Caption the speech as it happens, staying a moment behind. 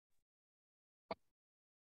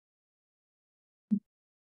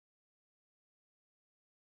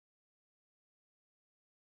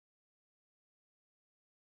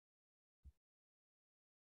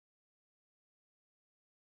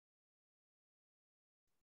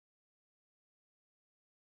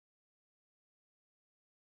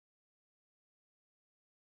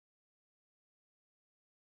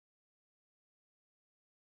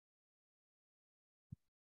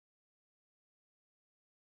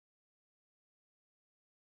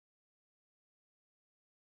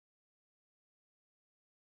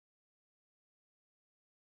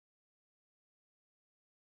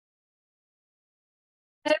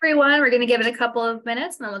Hey everyone, we're going to give it a couple of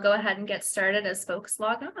minutes and then we'll go ahead and get started as folks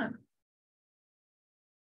log on.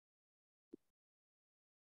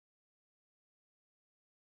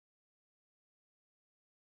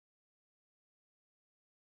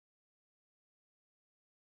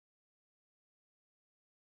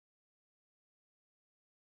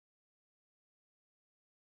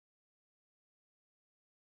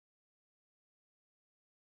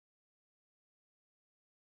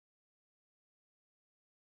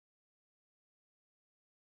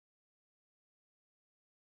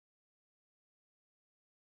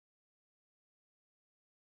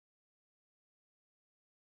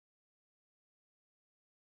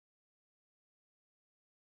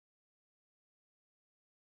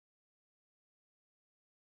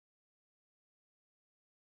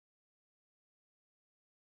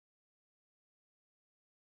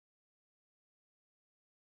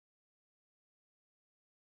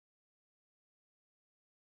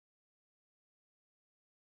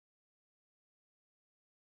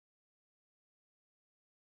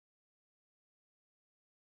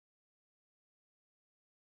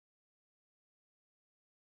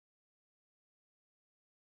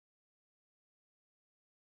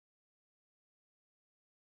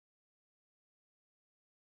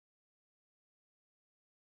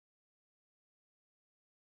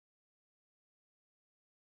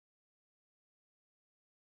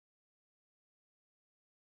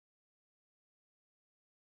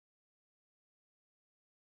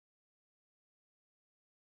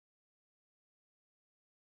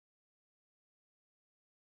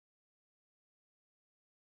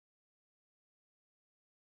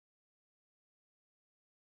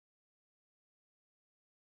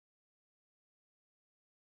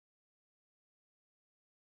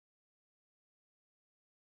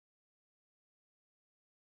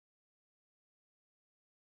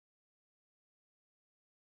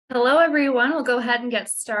 Hello, everyone. We'll go ahead and get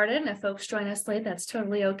started. And if folks join us late, that's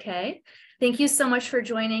totally okay. Thank you so much for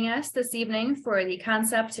joining us this evening for the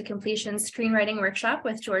Concept to Completion Screenwriting Workshop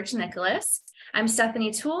with George Nicholis. I'm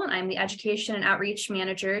Stephanie Toole, and I'm the Education and Outreach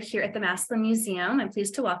Manager here at the Massillon Museum. I'm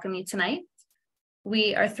pleased to welcome you tonight.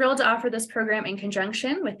 We are thrilled to offer this program in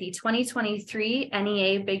conjunction with the 2023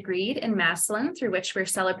 NEA Big Read in Massillon, through which we're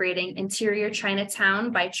celebrating Interior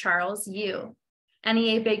Chinatown by Charles Yu.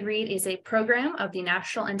 NEA Big Read is a program of the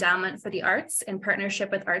National Endowment for the Arts in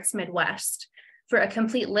partnership with Arts Midwest. For a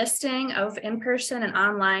complete listing of in-person and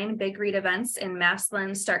online Big Read events in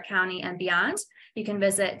Massillon, Stark County, and beyond, you can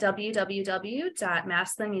visit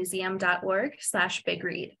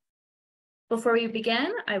www.massillonmuseum.org/bigread. Before we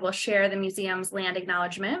begin, I will share the museum's land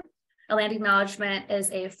acknowledgement. A land acknowledgement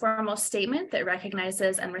is a formal statement that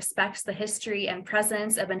recognizes and respects the history and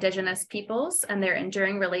presence of Indigenous peoples and their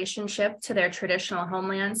enduring relationship to their traditional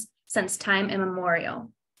homelands since time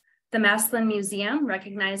immemorial. The Massillon Museum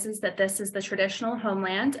recognizes that this is the traditional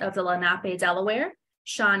homeland of the Lenape, Delaware,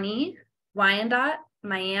 Shawnee, Wyandot,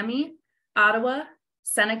 Miami, Ottawa,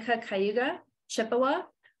 Seneca, Cayuga, Chippewa,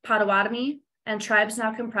 Potawatomi, and tribes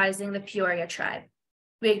now comprising the Peoria tribe.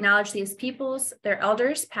 We acknowledge these peoples, their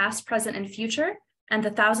elders, past, present, and future, and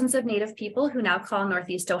the thousands of Native people who now call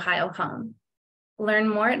Northeast Ohio home. Learn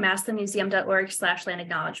more at massillonmuseum.org/land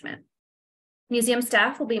acknowledgement. Museum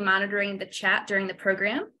staff will be monitoring the chat during the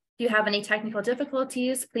program. If you have any technical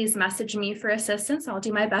difficulties, please message me for assistance. I'll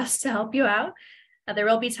do my best to help you out. There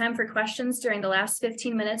will be time for questions during the last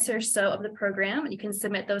 15 minutes or so of the program, and you can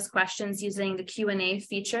submit those questions using the Q&A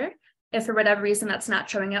feature. If for whatever reason that's not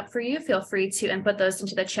showing up for you, feel free to input those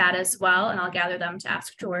into the chat as well, and I'll gather them to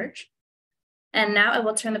ask George. And now I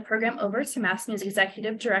will turn the program over to Massillon's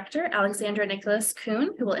Executive Director, Alexandra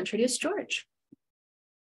Nicholas-Kuhn, who will introduce George.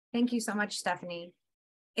 Thank you so much, Stephanie.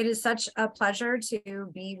 It is such a pleasure to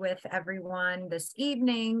be with everyone this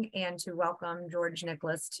evening and to welcome George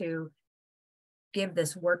Nicholis to give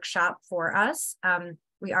this workshop for us.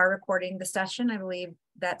 We are recording the session, I believe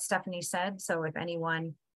that Stephanie said, so if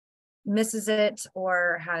anyone misses it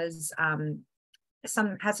or has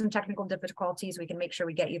some technical difficulties, we can make sure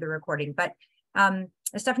we get you the recording. But as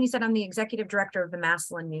Stephanie said, I'm the executive director of the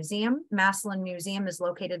Massillon Museum. Massillon Museum is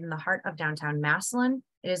located in the heart of downtown Massillon.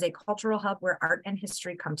 It is a cultural hub where art and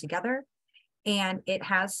history come together, and it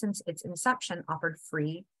has, since its inception, offered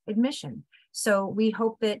free admission. So we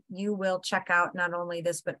hope that you will check out not only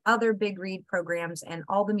this, but other Big Read programs and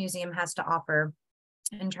all the museum has to offer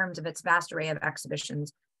in terms of its vast array of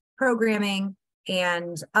exhibitions, programming,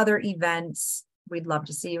 and other events. We'd love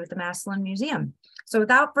to see you at the Massillon Museum. So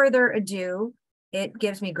without further ado, it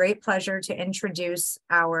gives me great pleasure to introduce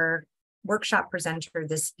our workshop presenter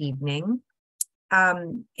this evening.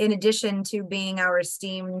 In addition to being our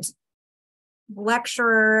esteemed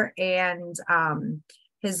lecturer and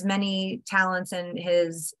his many talents and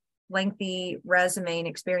his lengthy resume and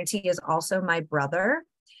experience, he is also my brother.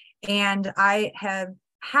 And I have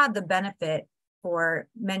had the benefit for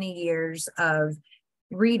many years of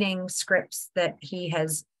reading scripts that he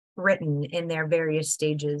has written in their various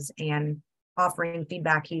stages and offering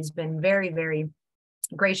feedback. He's been very, very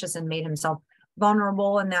gracious and made himself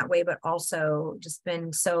vulnerable in that way, but also just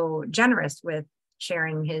been so generous with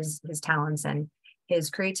sharing his talents and his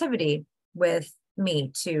creativity with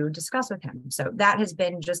me to discuss with him. So that has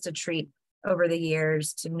been just a treat over the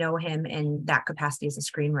years to know him in that capacity as a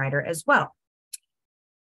screenwriter as well.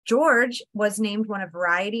 George was named one of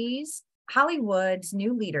Variety's Hollywood's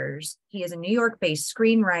new leaders. He is a New York-based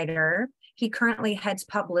screenwriter. He currently heads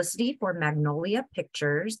publicity for Magnolia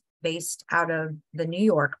Pictures, based out of the New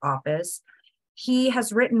York office. He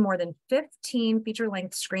has written more than 15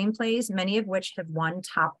 feature-length screenplays, many of which have won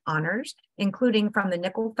top honors, including from the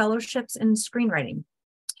Nichols Fellowships in Screenwriting.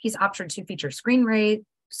 He's optioned to feature screenplays,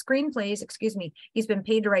 He's been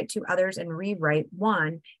paid to write 2 others and rewrite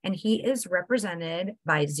 1, and he is represented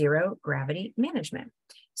by Zero Gravity Management.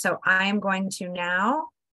 So I am going to now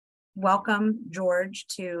welcome George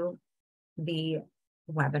to the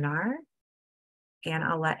webinar, and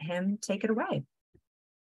I'll let him take it away.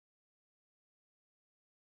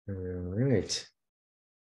 All right.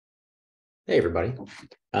 Hey, everybody.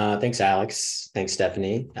 Thanks, Alex. Thanks,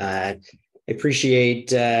 Stephanie. I appreciate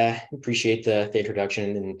the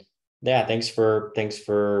introduction, and yeah, thanks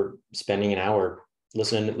for spending an hour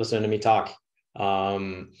listening to me talk.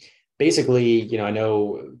 Basically, I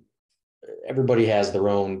know everybody has their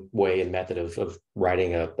own way and method of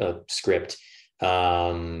writing a script. There are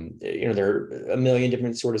a million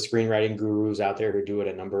different sort of screenwriting gurus out there who do it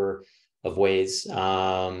a number of ways.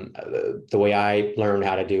 The way I learned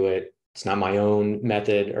how to do it, it's not my own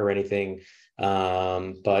method or anything,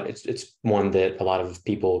 but it's one that a lot of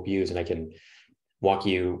people use, and I can walk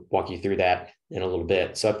you through that in a little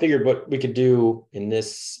bit. So I figured what we could do in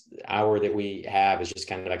this hour that we have is just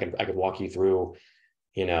kind of I could walk you through.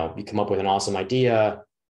 You come up with an awesome idea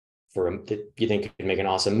that you think could make an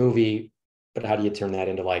awesome movie, but how do you turn that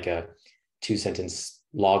into like a 2-sentence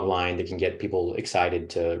log line that can get people excited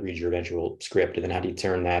to read your eventual script? And then how do you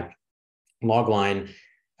turn that log line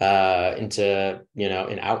into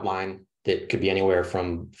an outline that could be anywhere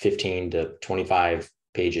from 15 to 25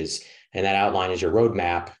 pages, and that outline is your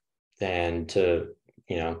roadmap then to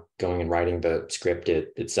going and writing the script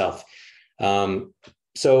itself.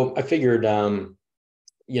 So I figured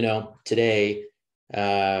today,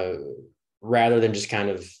 rather than just kind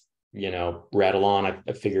of rattle on,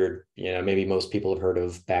 I figured maybe most people have heard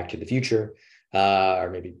of Back to the Future, or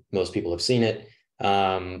maybe most people have seen it.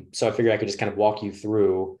 So I figured I could just kind of walk you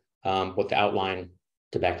through what the outline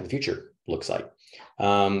to Back to the Future looks like.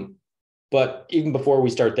 But even before we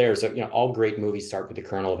start there, so all great movies start with the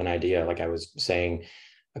kernel of an idea. Like I was saying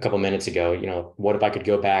a couple of minutes ago, what if I could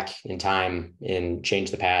go back in time and change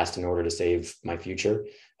the past in order to save my future?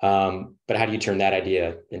 But how do you turn that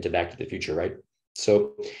idea into Back to the Future, right?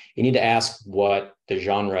 So you need to ask what the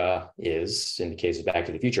genre is. In the case of Back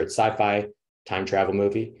to the Future, it's sci-fi, time travel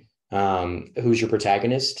movie. Who's your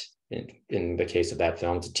protagonist? In the case of that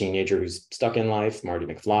film, it's a teenager who's stuck in life, Marty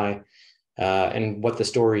McFly, and what the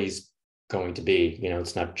story's going to be.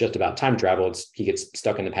 It's not just about time travel. He gets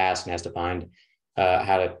stuck in the past and has to find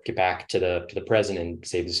how to get back to the present and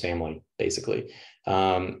save his family, basically.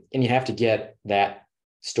 And you have to get that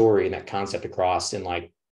story and that concept across in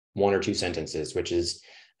like 1 or 2 sentences, which is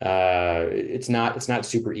it's not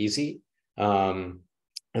super easy. And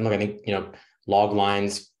look, I think log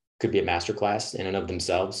lines could be a masterclass in and of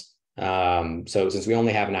themselves. So since we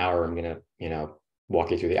only have an hour, I'm gonna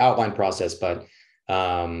walk you through the outline process. But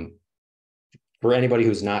for anybody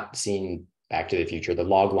who's not seen Back to the Future, the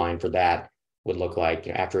log line for that would look like,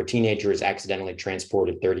 after a teenager is accidentally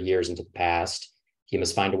transported 30 years into the past, he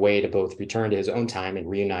must find a way to both return to his own time and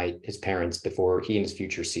reunite his parents before he and his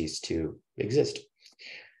future cease to exist.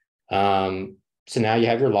 So now you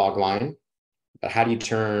have your log line, but how do you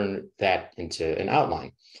turn that into an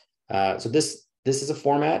outline? So this is a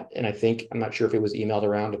format, and I'm not sure if it was emailed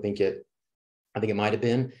around. I think it might have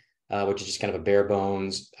been, which is just kind of a bare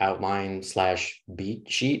bones outline / beat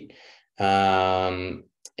sheet.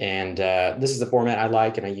 And this is the format I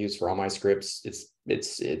like and I use for all my scripts. It's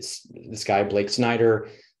this guy, Blake Snyder,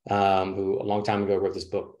 who a long time ago wrote this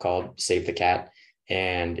book called Save the Cat.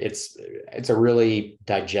 And it's a really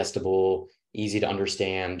digestible, easy to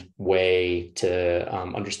understand way to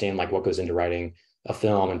understand like what goes into writing a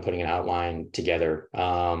film and putting an outline together.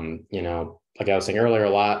 Like I was saying earlier, a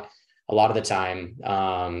lot of the time,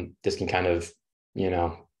 this can kind of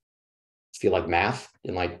feel like math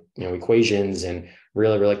and like, equations and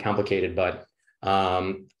really, really complicated. But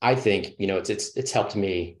I think, it's helped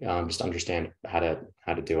me just understand how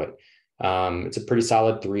to do it. It's a pretty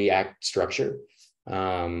solid 3-act structure.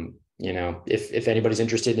 If anybody's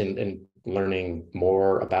interested in learning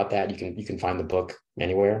more about that, you can find the book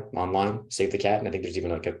anywhere online, Save the Cat. And I think there's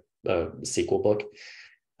even like a sequel book.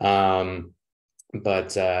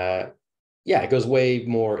 But yeah, it goes way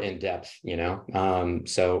more in depth,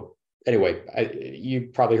 so anyway, you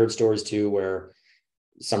probably heard stories too, where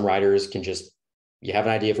some writers you have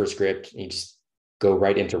an idea for a script, and you just go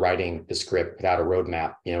right into writing the script without a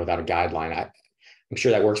roadmap, without a guideline. I'm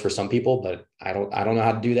sure that works for some people, but I don't know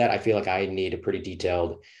how to do that. I feel like I need a pretty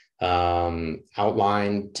detailed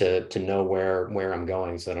outline to know where I'm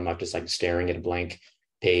going, so that I'm not just like staring at a blank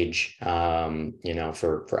page,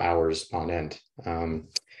 for hours on end.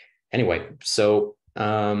 Anyway, so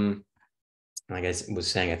like I was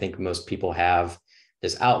saying, I think most people have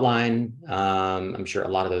this outline. I'm sure a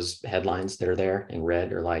lot of those headlines that are there in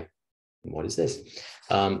red are like, what is this?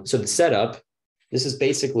 So the setup, this is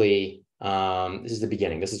basically, this is the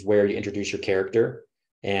beginning. This is where you introduce your character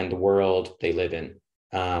and the world they live in.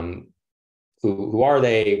 Who are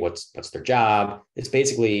they? What's their job? It's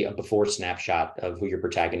basically a before snapshot of who your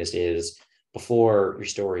protagonist is before your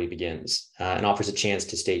story begins, and offers a chance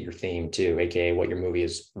to state your theme too, aka what your movie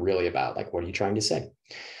is really about. Like, what are you trying to say?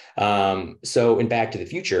 So in Back to the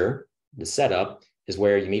Future, the setup is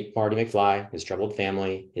where you meet Marty McFly, his troubled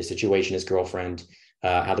family, his situation, his girlfriend,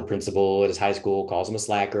 how the principal at his high school calls him a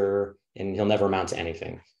slacker, and he'll never amount to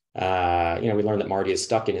anything. We learn that Marty is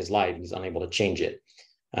stuck in his life. He's unable to change it.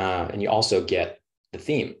 And you also get the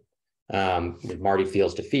theme. Marty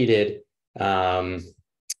feels defeated, and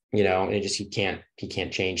he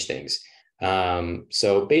can't change things.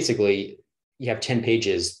 So basically you have 10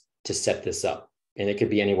 pages to set this up, and it could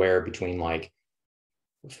be anywhere between like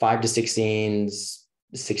 5 to 6 scenes,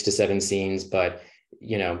 6 to 7 scenes, but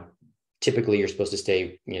typically you're supposed to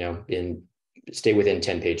stay within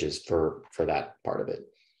 10 pages for that part of it.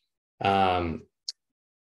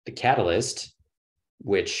 The catalyst,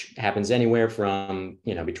 which happens anywhere from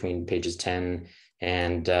between pages 10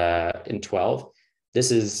 and 12. This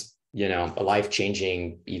is a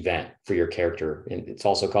life-changing event for your character, and it's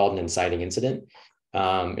also called an inciting incident.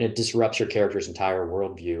 And it disrupts your character's entire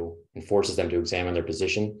worldview and forces them to examine their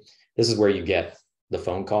position. This is where you get the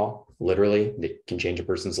phone call, literally, that can change a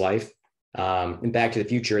person's life. In Back to the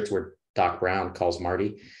Future, it's where Doc Brown calls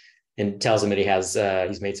Marty and tells him that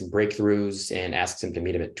he's made some breakthroughs and asks him to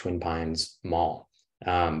meet him at Twin Pines Mall.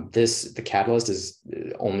 The catalyst is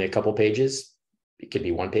only a couple pages. It could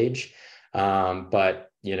be 1 page. But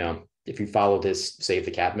if you follow this Save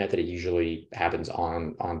the Cat method, it usually happens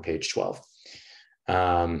on page 12.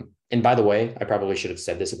 And by the way, I probably should have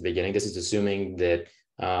said this at the beginning. This is assuming that,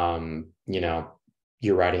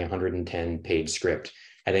 you're writing a 110-page script.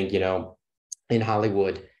 I think, in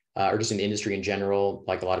Hollywood, or just in the industry in general,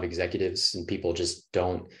 like a lot of executives and people just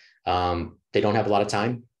don't have a lot of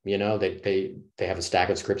time. They have a stack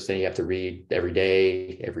of scripts that you have to read every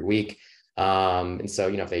day, every week. And so,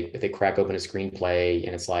 if they crack open a screenplay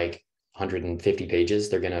and it's like 150 pages,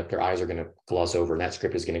 their eyes are going to gloss over, and that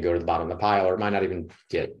script is going to go to the bottom of the pile, or it might not even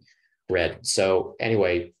get read. So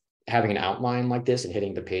anyway, having an outline like this and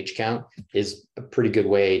hitting the page count is a pretty good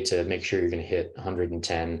way to make sure you're going to hit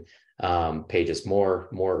 110 pages, more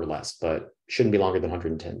or less, but shouldn't be longer than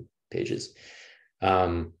 110 pages.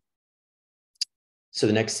 So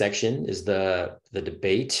the next section is the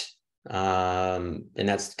debate. And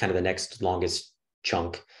that's kind of the next longest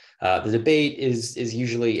chunk. The debate is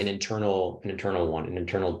usually an internal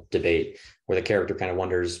debate where the character kind of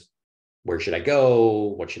wonders, where should I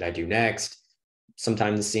go? What should I do next?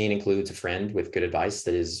 Sometimes the scene includes a friend with good advice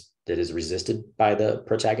that is resisted by the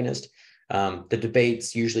protagonist. The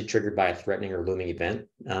debate's usually triggered by a threatening or looming event.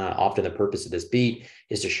 Often the purpose of this beat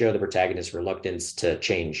is to show the protagonist's reluctance to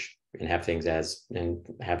change and have things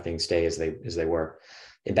stay as they were.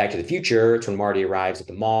 In Back to the Future, it's when Marty arrives at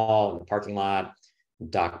the mall in the parking lot.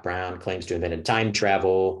 Doc Brown claims to have invented time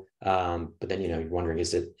travel, but then you're wondering,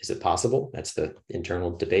 is it possible? That's the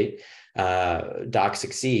internal debate. Doc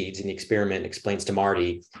succeeds, and the experiment explains to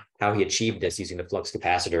Marty how he achieved this using the flux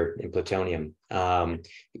capacitor and plutonium.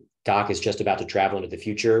 Doc is just about to travel into the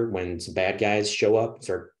future when some bad guys show up and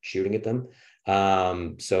start shooting at them.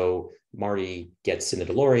 So Marty gets in the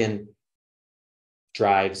DeLorean,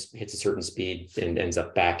 drives, hits a certain speed, and ends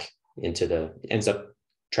up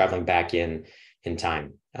traveling back in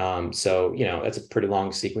time. So that's a pretty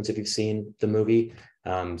long sequence if you've seen the movie.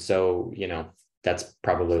 So that's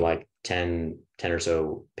probably like 10 or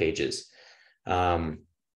so pages. Once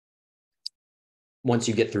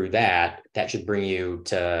you get through that, that should bring you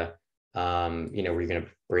to, where you're going to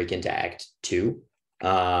break into Act 2,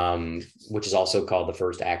 which is also called the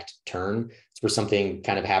first act turn. It's where something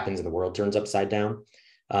kind of happens and the world turns upside down.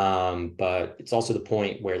 But it's also the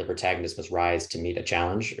point where the protagonist must rise to meet a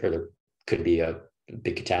challenge, or there could be a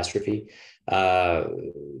big catastrophe.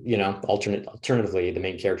 Alternatively, the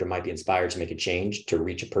main character might be inspired to make a change to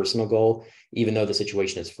reach a personal goal, even though the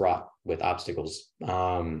situation is fraught with obstacles.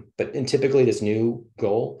 But typically this new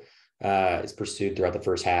goal is pursued throughout the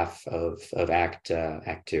first half of Act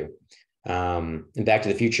 2. In Back to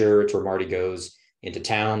the Future, it's where Marty goes into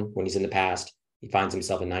town when he's in the past. He finds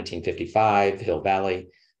himself in 1955, Hill Valley.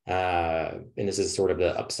 And this is sort of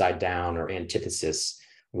the upside down or antithesis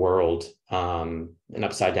world, an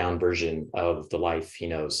upside down version of the life he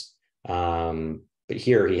knows. But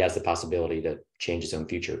here he has the possibility to change his own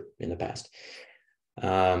future in the past.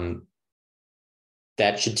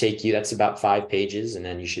 That should take you, that's about 5 pages. And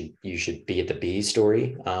then you should be at the B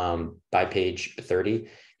story by page 30.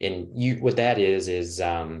 And what that is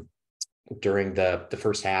during the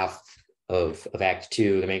first half of Act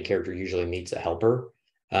 2, the main character usually meets a helper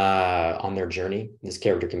on their journey. This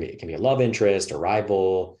character can be a love interest, a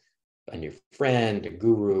rival, a new friend, a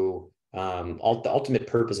guru. The ultimate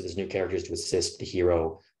purpose of this new character is to assist the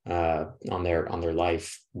hero on their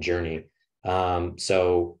life journey.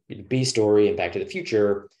 So B story and Back to the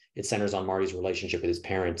Future, it centers on Marty's relationship with his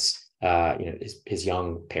parents, his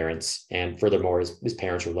young parents, and furthermore his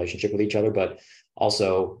parents' relationship with each other. But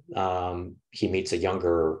also he meets a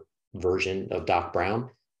younger version of Doc Brown.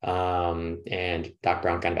 And Doc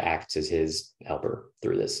Brown kind of acts as his helper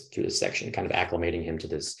through this section, kind of acclimating him to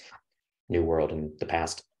this new world in the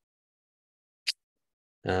past.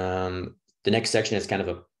 The next section is kind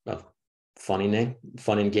of a funny name,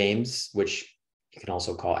 Fun and Games, which you can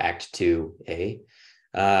also call Act 2A.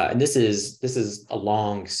 And this is a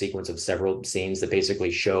long sequence of several scenes that basically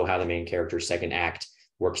show how the main character's second act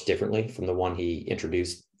works differently from the one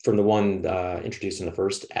introduced in the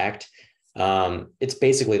first act. It's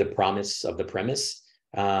basically the promise of the premise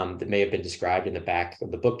that may have been described in the back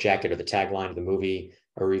of the book jacket or the tagline of the movie,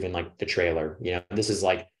 or even like the trailer. This is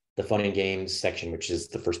like the Fun and Games section, which is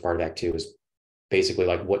the first part of Act 2, is basically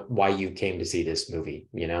like why you came to see this movie,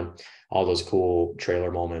 all those cool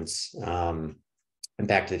trailer moments. And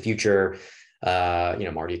Back to the Future,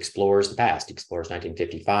 Marty explores the past, he explores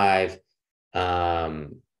 1955.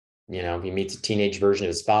 He meets a teenage version of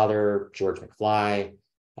his father, George McFly.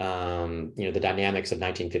 The dynamics of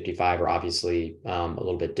 1955 are obviously a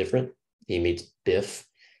little bit different. He meets Biff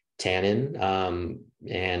Tannen,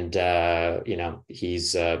 and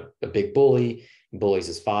he's a big bully. He bullies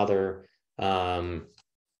his father.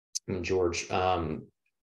 George, in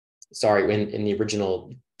the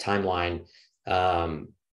original timeline,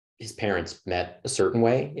 his parents met a certain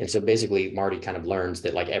way, and so basically Marty kind of learns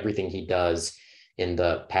that like everything he does in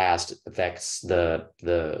the past affects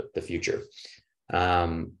the future.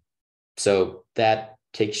 So that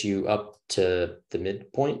takes you up to the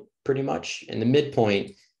midpoint pretty much. And the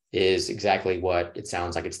midpoint is exactly what it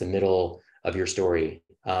sounds like. It's the middle of your story.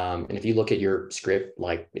 And if you look at your script,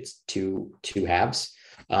 like it's two halves,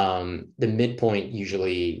 the midpoint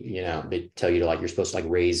usually, they tell you to like, you're supposed to like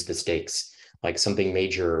raise the stakes, like something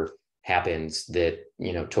major happens that,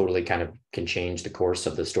 totally kind of can change the course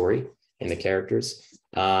of the story and the characters.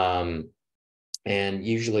 And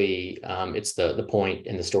usually it's the point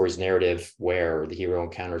in the story's narrative where the hero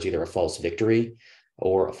encounters either a false victory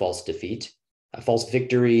or a false defeat. A false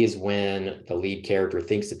victory is when the lead character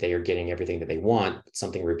thinks that they are getting everything that they want, but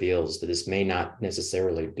something reveals that this may not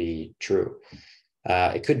necessarily be true.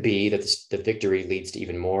 It could be that the victory leads to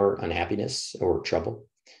even more unhappiness or trouble.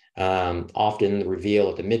 Often the reveal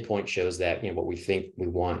at the midpoint shows that what we think we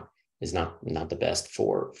want is not the best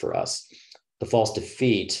for us. The false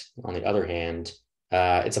defeat, on the other hand,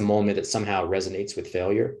 it's a moment that somehow resonates with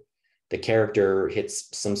failure. The character hits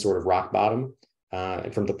some sort of rock bottom,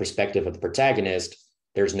 and from the perspective of the protagonist,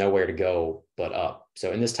 there's nowhere to go but up.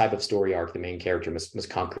 So in this type of story arc, the main character must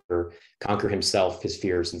conquer himself, his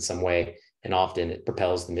fears in some way, and often it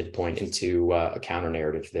propels the midpoint into a counter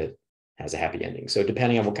narrative that has a happy ending. So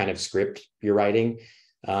depending on what kind of script you're writing,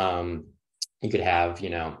 you could have,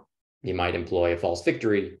 you might employ a false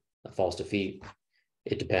victory, a false defeat.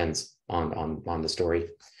 It depends on the story.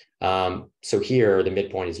 So here, the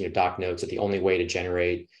midpoint is, Doc notes that the only way to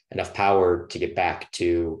generate enough power to get back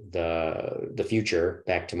to the future,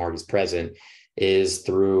 back to Marty's present, is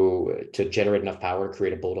to generate enough power to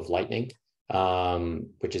create a bolt of lightning,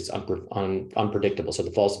 which is unpredictable. So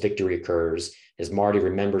the false victory occurs as Marty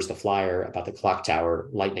remembers the flyer about the clock tower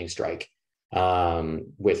lightning strike.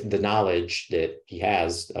 with the knowledge that he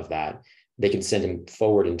has of that, they can send him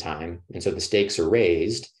forward in time. And so the stakes are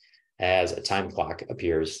raised as a time clock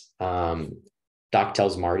appears. Doc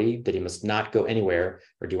tells Marty that he must not go anywhere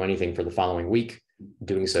or do anything for the following week.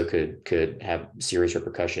 Doing so could have serious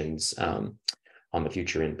repercussions on the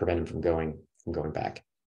future and prevent him from going back.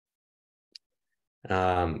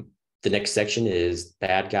 The next section is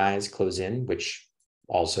bad guys close in, which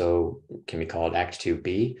also can be called Act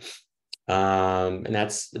 2B. And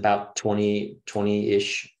that's about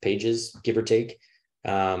 20-ish pages, give or take.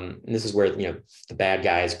 And this is where, the bad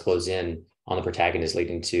guys close in on the protagonist,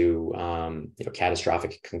 leading to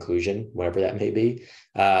catastrophic conclusion, whatever that may be.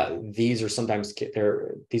 These are sometimes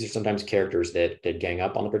characters that gang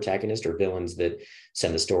up on the protagonist, or villains that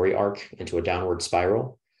send the story arc into a downward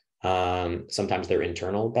spiral. Sometimes they're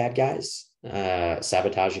internal bad guys,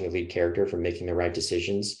 sabotaging the lead character from making the right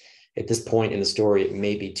decisions. At this point in the story, it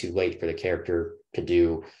may be too late for the character to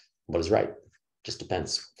do what is right. Just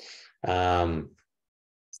depends.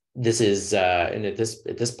 This is, and at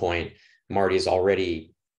this point, Marty's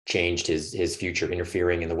already changed his future,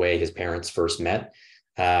 interfering in the way his parents first met.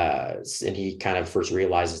 And he kind of first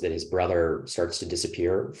realizes that his brother starts to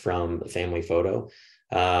disappear from the family photo.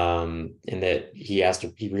 And that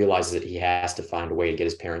he realizes that he has to find a way to get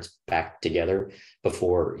his parents back together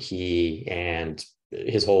before he and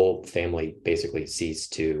his whole family basically cease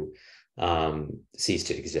to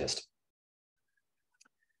exist.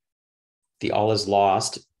 The all is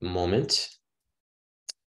lost moment.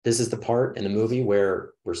 This is the part in the movie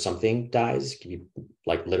where something dies. It can be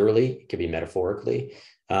like literally, it can be metaphorically.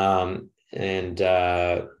 It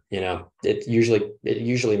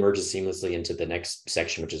usually merges seamlessly into the next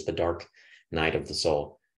section, which is the dark night of the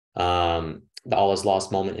soul. The all is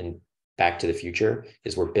lost moment in Back to the Future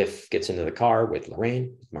is where Biff gets into the car with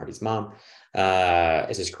Lorraine, Marty's mom,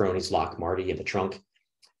 as his cronies lock Marty in the trunk.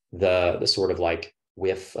 The sort of like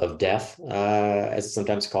whiff of death, as it's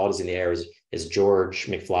sometimes called, is in the air as George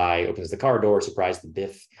McFly opens the car door, surprised that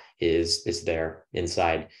Biff is there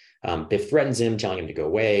inside. Biff threatens him, telling him to go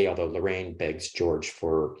away, although Lorraine begs George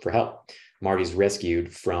for help. Marty's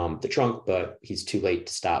rescued from the trunk, but he's too late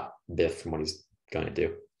to stop Biff from what he's going to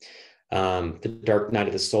do. The Dark Night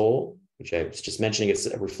of the Soul, which I was just mentioning, it's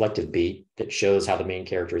a reflective beat that shows how the main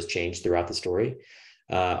character has changed throughout the story.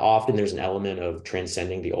 Often there's an element of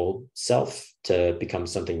transcending the old self to become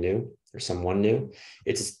something new or someone new.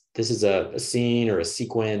 This is a scene or a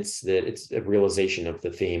sequence that it's a realization of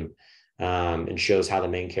the theme, and shows how the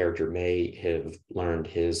main character may have learned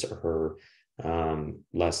his or her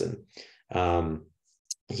lesson.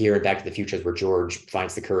 Here in Back to the Future is where George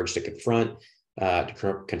finds the courage to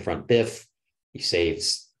confront Biff. He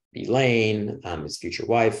saves Elaine, his future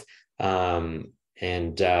wife, and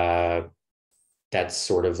that's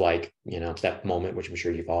sort of like, that moment, which I'm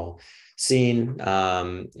sure you've all seen,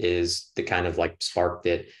 is the kind of like spark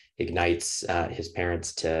that ignites his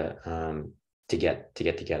parents to get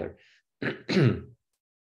together.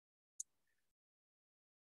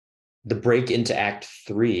 The break into Act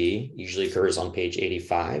 3 usually occurs on page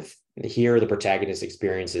 85. Here, the protagonist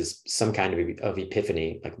experiences some kind of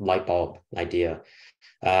epiphany, like light bulb idea,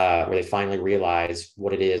 where they finally realize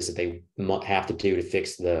what it is that they have to do to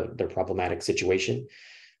fix their problematic situation.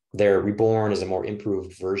 They're reborn as a more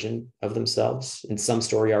improved version of themselves. In some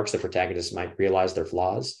story arcs, the protagonist might realize their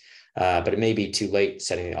flaws, but it may be too late,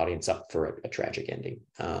 setting the audience up for a tragic ending.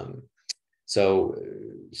 So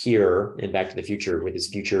here in Back to the Future, with his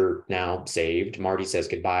future now saved, Marty says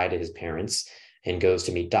goodbye to his parents and goes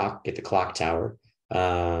to meet Doc at the clock tower.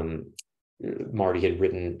 Marty had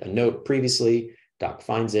written a note previously. Doc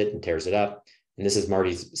finds it and tears it up. And this is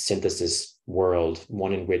Marty's synthesis world,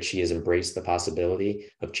 one in which he has embraced the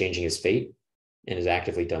possibility of changing his fate and has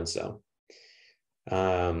actively done so.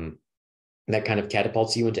 That kind of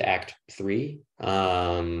catapults you into Act 3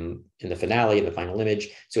 in the finale, in the final image.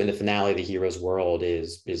 So in the finale, the hero's world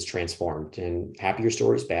is transformed. In happier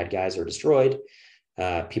stories, bad guys are destroyed,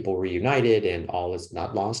 people reunited, and all is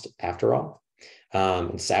not lost after all.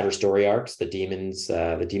 In sadder story arcs, the demons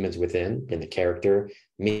within and the character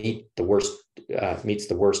meets the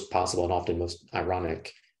worst possible and often most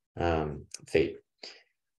ironic fate.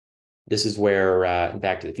 This is where in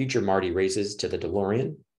Back to the Future, Marty races to the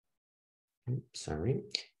DeLorean.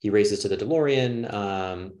 He races to the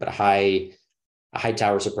DeLorean, but a high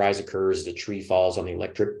tower surprise occurs as a tree falls on the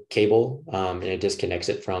electric cable, and it disconnects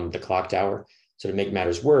it from the clock tower. So to make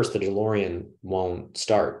matters worse, the DeLorean won't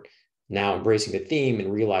start. Now embracing the theme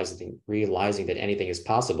and realizing that anything is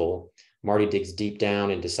possible, Marty digs deep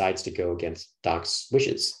down and decides to go against Doc's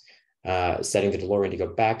wishes. setting the DeLorean to go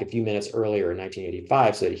back a few minutes earlier in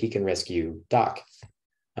 1985 so that he can rescue Doc.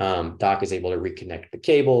 Doc is able to reconnect the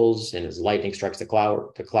cables, and as lightning strikes the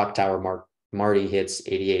clock tower, Marty hits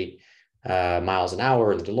 88 miles an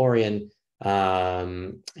hour in the DeLorean,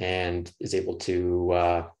 and is able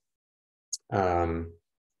to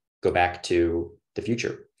go back to the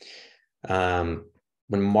future.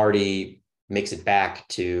 When Marty makes it back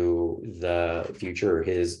to the future,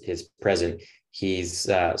 his present, he's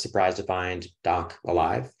surprised to find Doc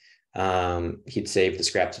alive. He'd saved the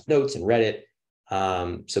scraps of notes and read it.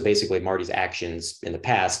 So basically Marty's actions in the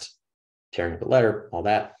past, tearing up a letter, all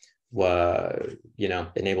that,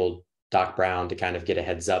 enabled Doc Brown to kind of get a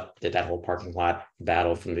heads up that whole parking lot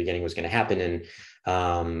battle from the beginning was going to happen.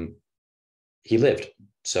 And he lived.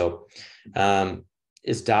 So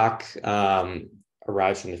as Doc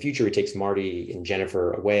arrives from the future, he takes Marty and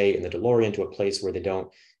Jennifer away in the DeLorean to a place where they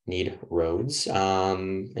don't need roads.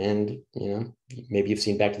 And, maybe you've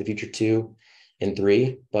seen Back to the Future 2 and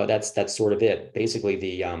 3, but that's sort of it. Basically,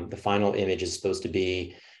 the final image is supposed to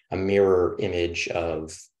be a mirror image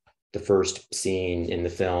of the first scene in the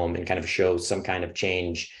film and kind of show some kind of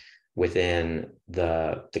change within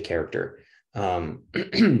the character. And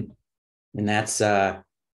that's sort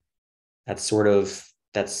of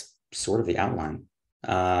the outline.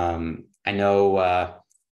 I know,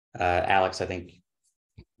 Alex, I think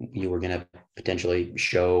you were going to potentially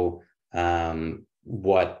show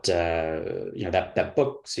what that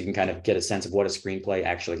book, so you can kind of get a sense of what a screenplay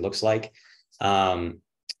actually looks like.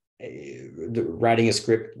 Writing a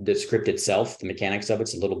script, the script itself, the mechanics of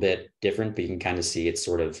it's a little bit different, but you can kind of see it's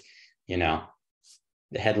sort of, the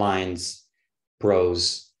headlines,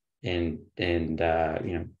 prose, and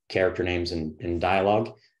character names and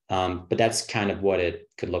dialogue. But that's kind of what it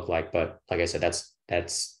could look like. But like I said,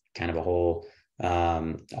 that's kind of a whole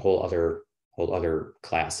other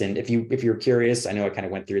class. And if you're curious, I know I kind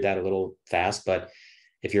of went through that a little fast, but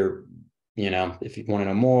if you're, if you want to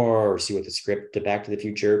know more or see what the script to Back to the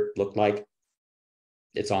Future looked like,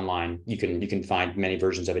 it's online. You can find many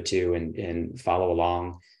versions of it too and follow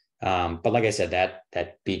along. But like I said,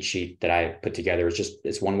 that beat sheet that I put together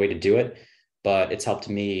it's one way to do it, but it's helped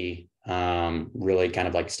me really kind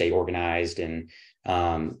of like stay organized and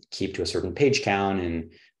keep to a certain page count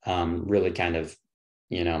and really kind of,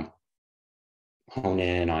 hone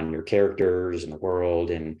in on your characters and the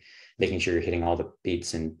world and making sure you're hitting all the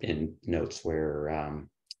beats and notes where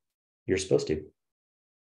you're supposed to.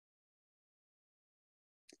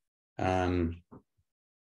 We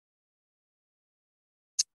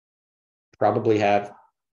probably have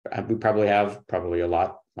a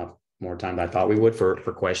lot more time than I thought we would for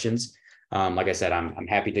questions. Like I said, I'm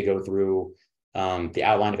happy to go through the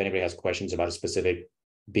outline if anybody has questions about a specific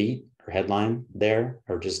beat or headline there,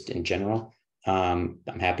 or just in general. I'm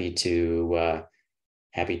happy to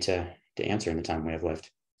answer in the time we have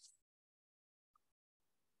left.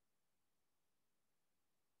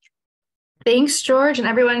 Thanks, George, and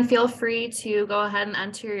everyone feel free to go ahead and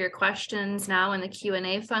enter your questions now in the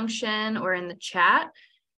Q&A function or in the chat.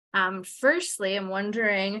 Firstly, I'm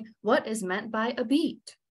wondering what is meant by a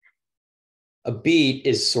beat? A beat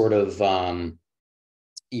is sort of,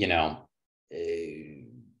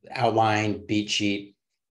 outline, beat sheet.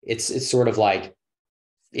 It's sort of like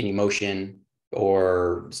an emotion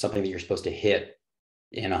or something that you're supposed to hit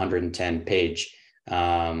in 110 page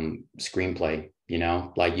screenplay,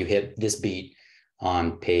 like you hit this beat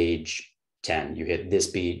on page 10, you hit this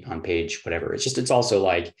beat on page whatever. It's also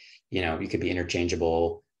like, you could be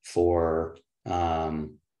interchangeable for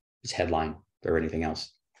this headline or anything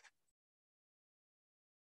else.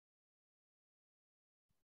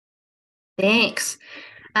 Thanks.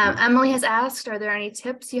 Emily has asked, are there any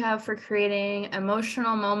tips you have for creating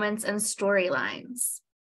emotional moments and storylines?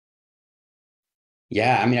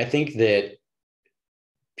 Yeah, I think that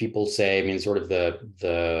people say, sort of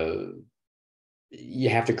you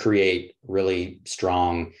have to create really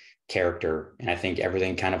strong character. And I think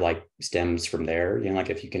everything kind of like stems from there, like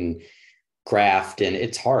if you can craft, and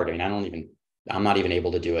it's hard. I'm not even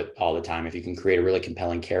able to do it all the time. If you can create a really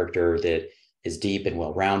compelling character that is deep and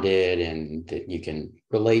well-rounded and that you can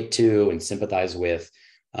relate to and sympathize with,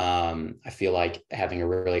 I feel like having a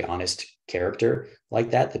really honest character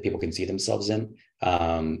like that people can see themselves in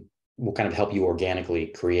will kind of help you organically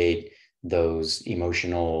create those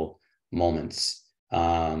emotional moments.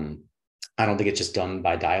 I don't think it's just done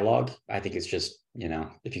by dialogue. I think it's just,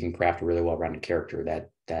 if you can craft a really well-rounded character,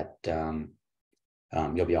 that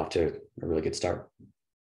you'll be off to a really good start.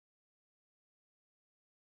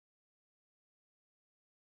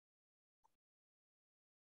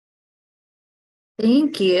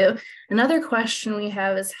 Thank you. Another question we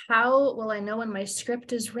have is, how will I know when my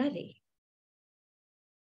script is ready?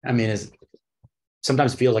 I mean, is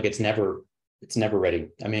sometimes feels like it's never ready.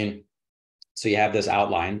 I mean, so you have this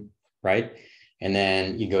outline, right? And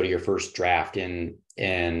then you go to your first draft, and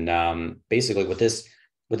basically what this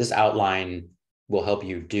outline will help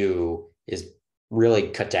you do is really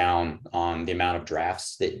cut down on the amount of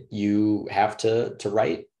drafts that you have to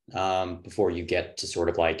write before you get to sort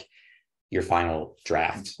of like your final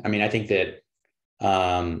draft. I mean, I think that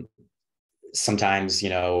sometimes,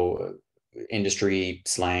 industry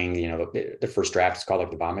slang, the first draft is called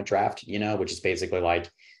like the vomit draft, which is basically like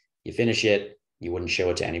you finish it, you wouldn't show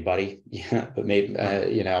it to anybody. Yeah, but maybe,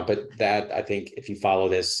 but that, I think if you follow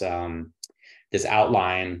this, this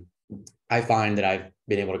outline, I find that I've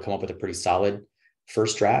been able to come up with a pretty solid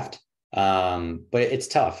first draft. But it's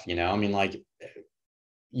tough, I mean, like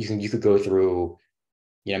you could go through,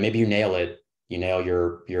 maybe you nail it, you nail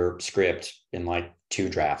your script in like 2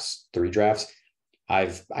 drafts, 3 drafts.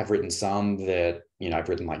 I've written some that, I've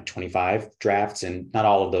written like 25 drafts, and not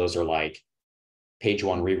all of those are like page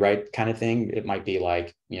 1 rewrite kind of thing. It might be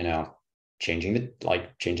like, changing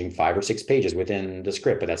 5 or 6 pages within the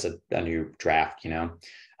script, but that's a new draft,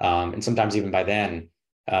 and sometimes even by then,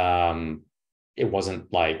 it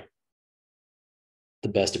wasn't like the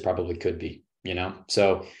best it probably could be,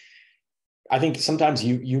 so I think sometimes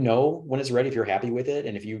you know when it's ready if you're happy with it,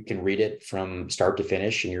 and if you can read it from start to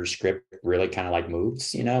finish and your script really kind of like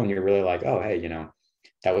moves, and you're really like, oh, hey,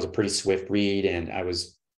 that was a pretty swift read, and I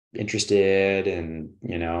was interested, and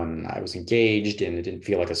and I was engaged, and it didn't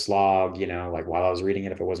feel like a slog, like while I was reading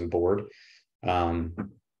it, if I wasn't bored.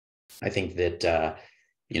 I think that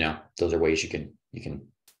those are ways you can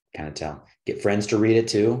kind of tell. Get friends to read it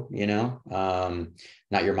too,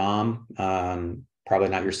 not your mom, probably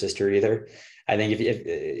not your sister either. I think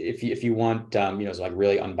if you want so like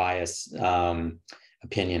really unbiased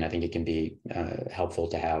opinion, I think it can be helpful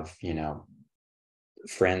to have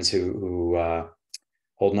friends who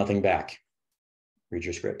hold nothing back. Read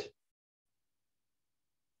your script.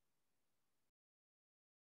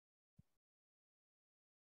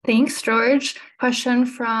 Thanks, George. Question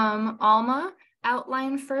from Alma: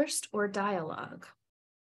 outline first or dialogue?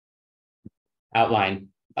 Outline.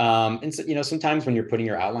 And so, sometimes when you're putting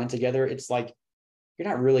your outline together, it's like you're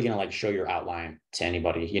not really going to like show your outline to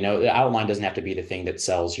anybody. The outline doesn't have to be the thing that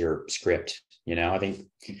sells your script. I think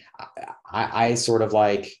I sort of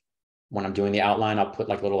like, when I'm doing the outline, I'll put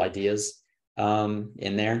like little ideas in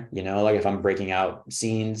there, like if I'm breaking out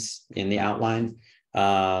scenes in the outline,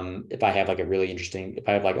 if I have like if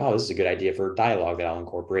I have like, oh, this is a good idea for dialogue that I'll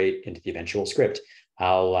incorporate into the eventual script,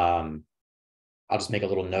 I'll just make a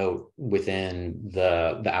little note within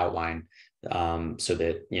the outline, so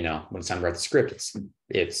that when it's time to write the script,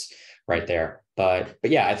 it's right there. But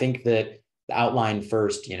yeah, I think that the outline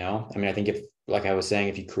first. I mean, I think if, like I was saying,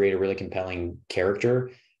 if you create a really compelling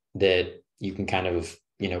character that you can kind of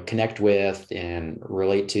connect with and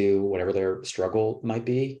relate to, whatever their struggle might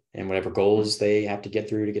be and whatever goals they have to get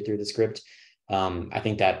through the script, I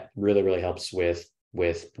think that really helps with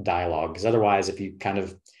dialogue. Because otherwise, if you kind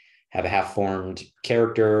of have a half-formed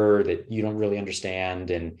character that you don't really understand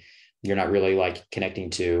and you're not really like connecting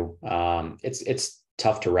to, it's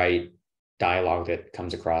tough to write dialogue that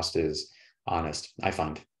comes across as honest, I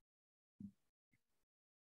find.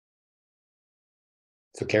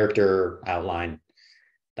 So character, outline,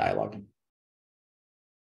 dialogue.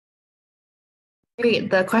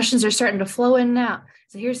 Great. The questions are starting to flow in now.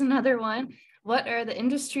 So here's another one. What are the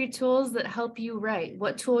industry tools that help you write?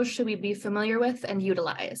 What tools should we be familiar with and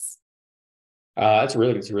utilize? It's a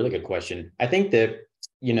really good question. I think that,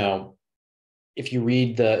 if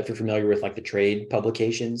you're familiar with like the trade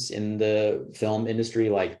publications in the film industry,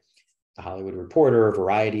 like the Hollywood Reporter,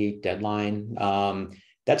 Variety, Deadline,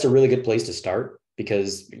 that's a really good place to start,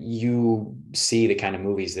 because you see the kind of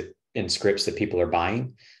movies and scripts that people are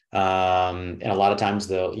buying. And a lot of times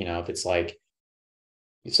if it's like,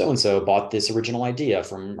 if so-and-so bought this original idea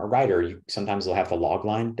from a writer, sometimes they'll have the log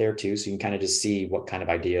line there too. So you can kind of just see what kind of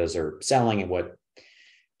ideas are selling and what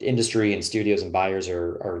the industry and studios and buyers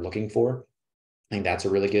are looking for. I think that's a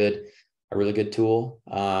really good tool,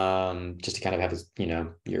 just to kind of have,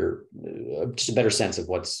 your just a better sense of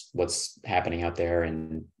what's happening out there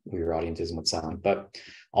and who your audience is and what's selling. But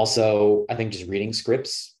also, I think just reading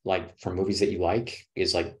scripts like from movies that you like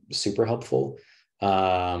is like super helpful. Or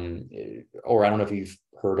I don't know if you've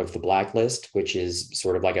heard of the Blacklist, which is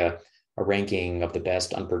sort of like a ranking of the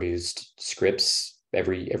best unproduced scripts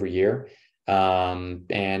every year. And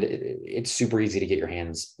it's super easy to get your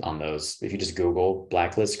hands on those. If you just Google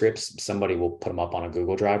Blacklist scripts, somebody will put them up on a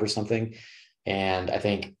Google Drive or something. And I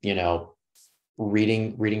think,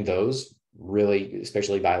 reading those really,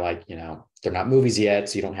 especially by like, they're not movies yet,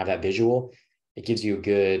 so you don't have that visual. It gives you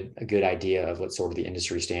a good idea of what sort of the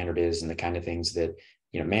industry standard is and the kind of things that,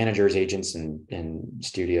 managers, agents, and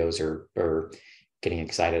studios are getting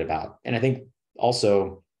excited about. And I think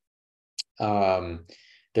also, there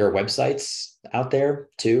are websites out there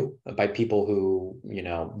too by people who,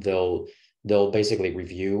 they'll basically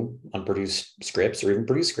review unproduced scripts or even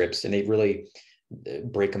produce scripts, and they really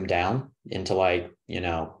break them down into like,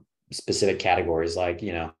 specific categories, like,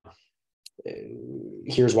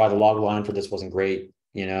 here's why the log line for this wasn't great,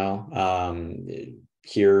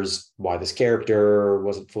 here's why this character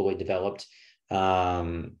wasn't fully developed.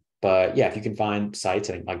 But yeah, if you can find sites,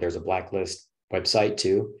 I think like there's a Blacklist website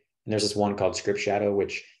too. And there's this one called Script Shadow,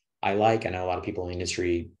 which I like. I know a lot of people in the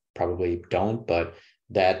industry probably don't, but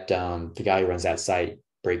that the guy who runs that site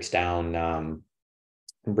breaks down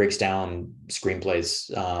screenplays,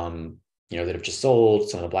 that have just sold,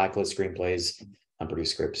 some of the Blacklist screenplays,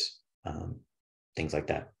 unproduced scripts, things like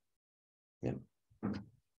that. Yeah.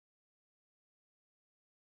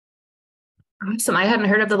 Awesome. I hadn't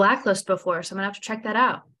heard of the Blacklist before, so I'm gonna have to check that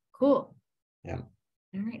out. Cool. Yeah.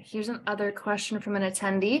 All right, here's another question from an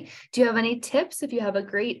attendee. Do you have any tips if you have a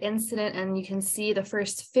great incident and you can see the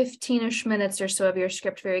first 15-ish minutes or so of your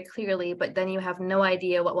script very clearly, but then you have no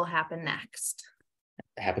idea what will happen next?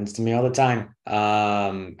 It happens to me all the time.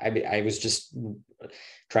 I was just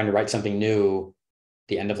trying to write something new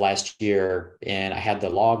the end of last year, and I had the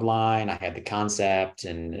log line, I had the concept,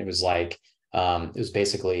 and it was like, it was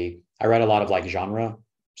basically, I write a lot of like genre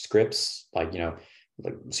scripts, like,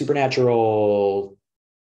 like supernatural,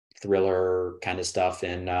 thriller kind of stuff.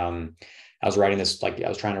 And I was writing this, like I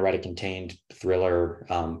was trying to write a contained thriller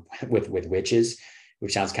with witches,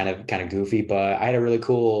 which sounds kind of goofy, but I had a really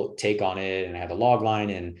cool take on it, and I had the log line,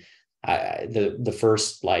 and the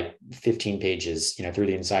first like 15 pages, through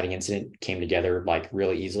the inciting incident came together like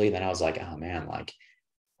really easily. Then I was like, oh man, like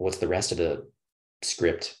what's the rest of the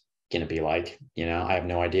script going to be like? I have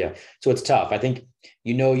no idea. So it's tough. I think,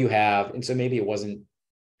 you have, and so maybe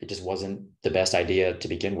it just wasn't the best idea to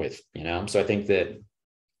begin with, So I think that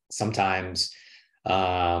sometimes,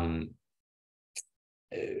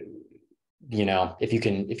 if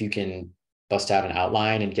you can bust out an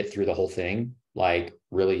outline and get through the whole thing, like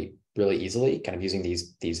really, really easily, kind of using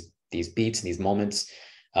these beats and these moments,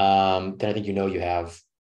 then I think,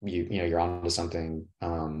 you're onto something,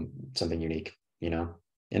 something unique,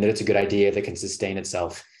 and that it's a good idea that can sustain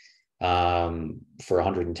itself for a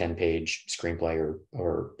 110-page screenplay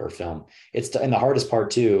or film. And the hardest part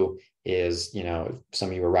too is, if some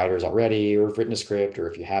of you are writers already or have written a script, or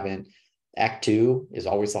if you haven't, Act 2 is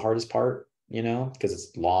always the hardest part, because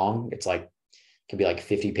it's long. It's like, it can be like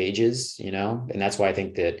 50 pages, and that's why I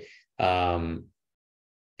think that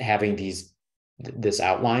having this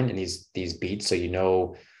outline and these beats,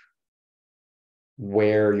 so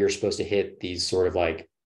where you're supposed to hit these sort of like,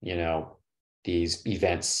 these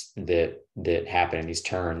events that happen in these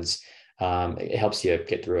turns, it helps you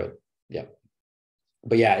get through it. Yeah.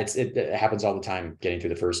 But yeah, it happens all the time, getting through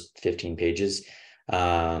the first 15 pages.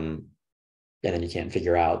 And then you can't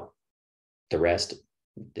figure out the rest.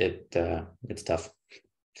 It's tough,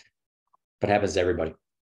 but it happens to everybody.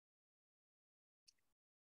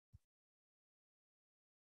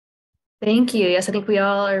 Thank you. Yes, I think we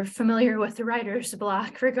all are familiar with the writer's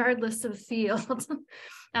block, regardless of field.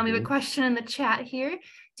 We have a question in the chat here.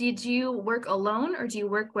 Did you work alone, or do you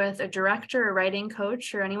work with a director, a writing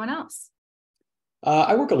coach, or anyone else?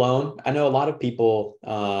 I work alone. I know a lot of people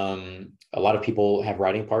have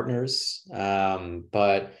writing partners,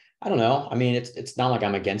 but I don't know. I mean, it's not like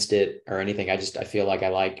I'm against it or anything. I feel like I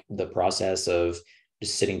like the process of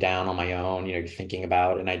just sitting down on my own, thinking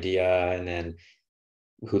about an idea, and then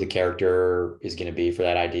who the character is going to be for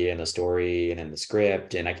that idea, and the story, and then the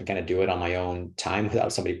script, and I can kind of do it on my own time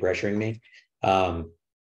without somebody pressuring me. But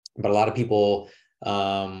a lot of people who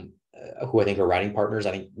I think are writing partners,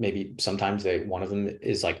 I think maybe sometimes one of them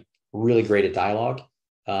is like really great at dialogue,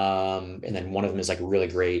 and then one of them is like really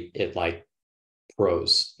great at like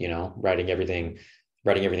prose, writing everything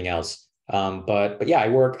else. But yeah, I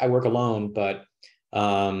work alone, but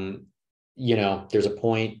there's a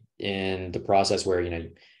point in the process where,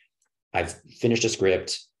 I've finished a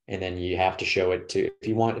script, and then you have to show it to, if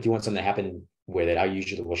you want something to happen with it, I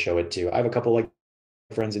usually will show it to, I have a couple like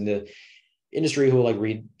friends in the industry who will like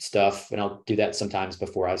read stuff, and I'll do that sometimes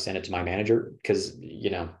before I send it to my manager, because,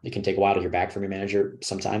 it can take a while to hear back from your manager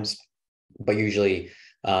sometimes, but usually,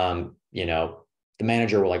 the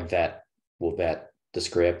manager will vet the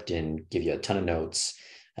script and give you a ton of notes.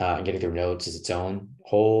 and getting through notes is its own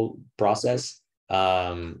whole process.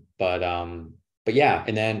 But yeah,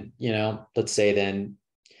 and then, let's say then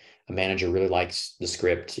a manager really likes the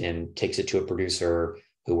script and takes it to a producer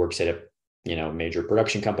who works at a, major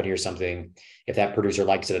production company or something. If that producer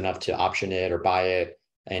likes it enough to option it or buy it,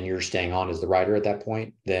 and you're staying on as the writer at that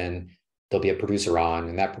point, then there'll be a producer on,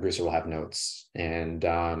 and that producer will have notes. And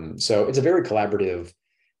so it's a very collaborative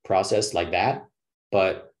process like that.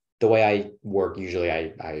 But the way I work, usually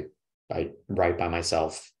I write by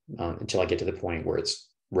myself until I get to the point where it's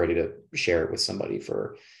ready to share it with somebody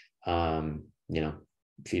for,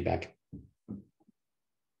 feedback.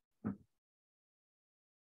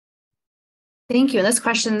 Thank you. And this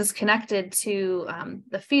question is connected to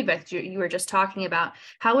the feedback you were just talking about.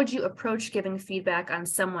 How would you approach giving feedback on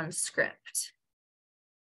someone's script?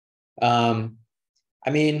 I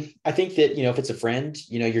mean, I think that, if it's a friend,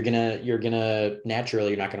 you're gonna naturally,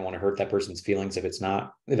 you're not gonna want to hurt that person's feelings if it's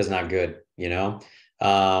not good, or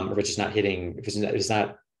if it's just not hitting, if it's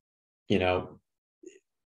not,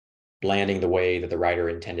 landing the way that the writer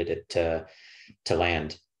intended it to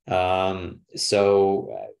land.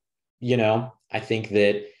 I think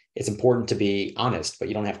that it's important to be honest, but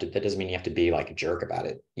that doesn't mean you have to be like a jerk about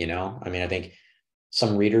it. I mean, I think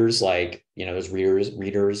some readers, like, there's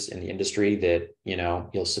readers in the industry that,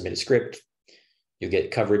 you'll submit a script, you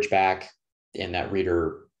get coverage back, and that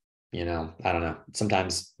reader, I don't know,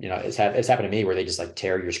 sometimes, it's happened to me where they just like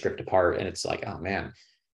tear your script apart, and it's like, oh man,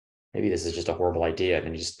 maybe this is just a horrible idea,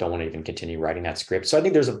 and you just don't want to even continue writing that script. So I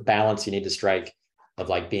think there's a balance you need to strike of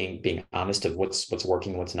like being honest of what's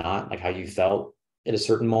working, what's not, like how you felt at a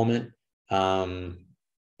certain moment. I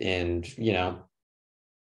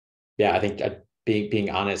think being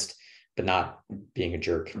honest, but not being a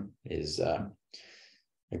jerk is a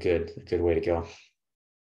good way to go.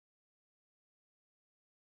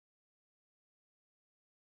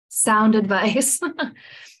 Sound advice.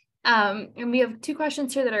 And we have two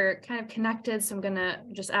questions here that are kind of connected, so I'm going to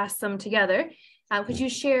just ask them together. Could you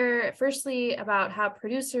share firstly about how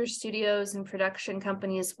producers, studios, and production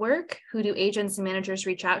companies work? Who do agents and managers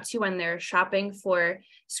reach out to when they're shopping for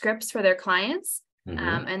scripts for their clients?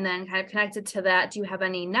 Mm-hmm. And then kind of connected to that, do you have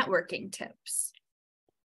any networking tips?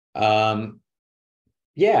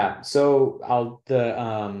 Yeah, so I'll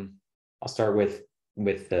start with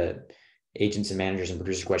the agents and managers and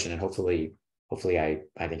producer question, and hopefully I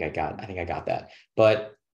think I got that.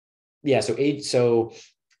 But yeah, so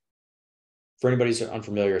for anybody who's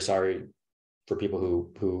unfamiliar, sorry for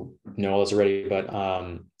people who know all this already, but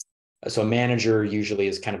so a manager usually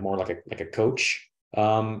is kind of more like a coach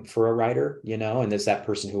for a writer, and it's that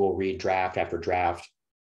person who will read draft after draft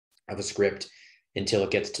of a script until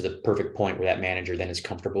it gets to the perfect point where that manager then is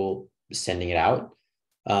comfortable sending it out.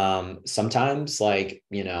 Sometimes, like,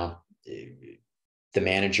 the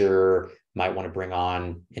manager might want to bring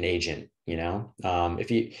on an agent,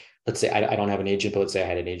 if let's say I don't have an agent, but let's say I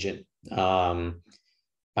had an agent. My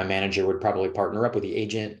manager would probably partner up with the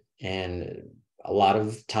agent, and a lot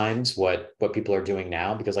of times what people are doing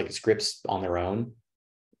now, because like scripts on their own,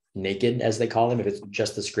 naked as they call them, if it's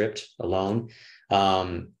just the script alone,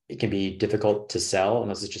 it can be difficult to sell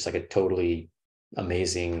unless it's just like a totally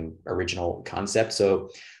amazing original concept. So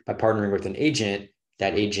by partnering with an agent,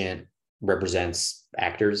 that agent represents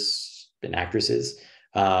actors and actresses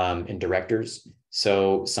and directors.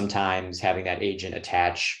 So sometimes having that agent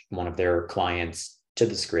attach one of their clients to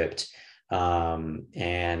the script,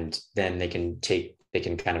 and then they can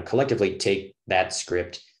kind of collectively take that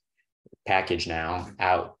script package now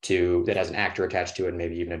out to, that has an actor attached to it, and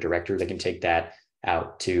maybe even a director. They can take that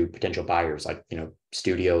out to potential buyers, like,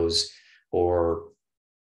 studios or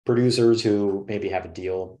producers who maybe have a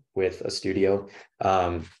deal with a studio.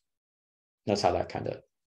 That's how that kind of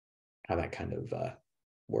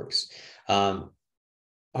works.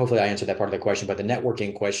 Hopefully I answered that part of the question, but the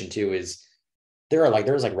networking question too is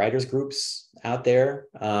there's writers groups out there.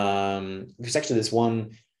 There's actually this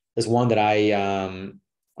one that I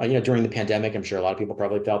during the pandemic, I'm sure a lot of people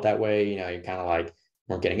probably felt that way. You kind of like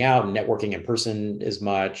weren't getting out and networking in person as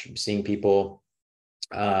much, seeing people.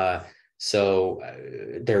 So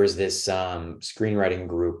there was this screenwriting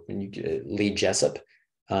group, and Lee Jessup,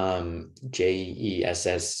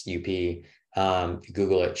 Jessup. If you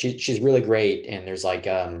Google it, she's really great. And there's like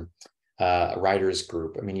a writers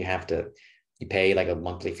group. I mean, you pay like a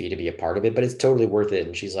monthly fee to be a part of it, but it's totally worth it.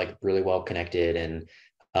 And she's like really well connected, and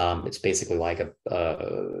it's basically like a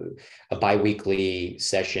bi-weekly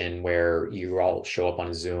session where you all show up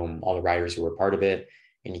on Zoom, all the writers who are part of it,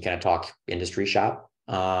 and you kind of talk industry shop.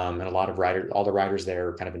 And all the writers there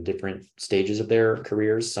are kind of in different stages of their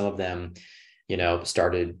careers. Some of them,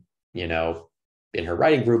 started, in her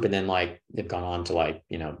writing group, and then like they've gone on to like,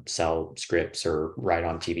 you know, sell scripts or write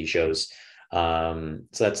on TV shows. So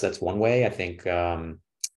that's one way. I think if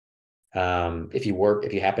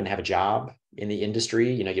you happen to have a job in the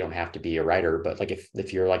industry, you know, you don't have to be a writer, but like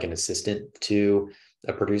if you're like an assistant to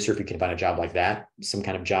a producer, if you can find a job like that, some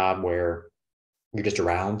kind of job where you're just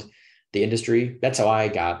around the industry. That's how I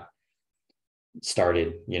got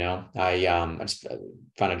started. You know, I just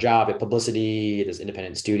found a job at Publicity, this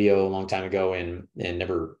independent studio a long time ago, and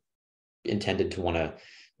never intended to want to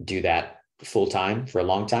do that full time for a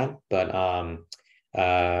long time. But you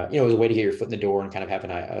know, it was a way to get your foot in the door and kind of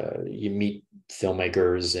having you meet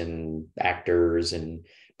filmmakers and actors and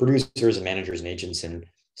producers and managers and agents and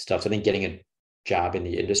stuff. So I think getting a job in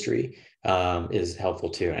the industry is helpful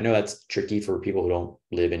too. I know that's tricky for people who don't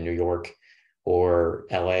live in New York or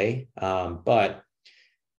LA, but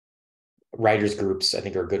writers groups I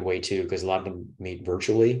think are a good way too, because a lot of them meet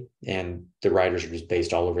virtually and the writers are just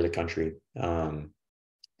based all over the country.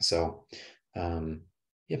 So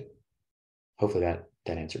yeah, hopefully that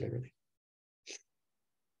answered everything.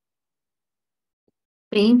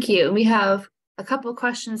 Thank you. We have a couple of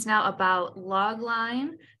questions now about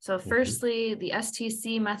logline. So firstly, the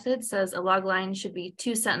STC method says a logline should be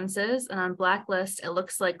 2 sentences, and on Blacklist, it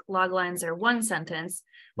looks like loglines are 1 sentence.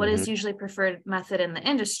 What is usually preferred method in the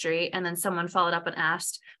industry? And then someone followed up and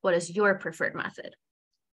asked, what is your preferred method?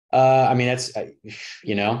 I mean, that's,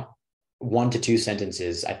 you know, 1 to 2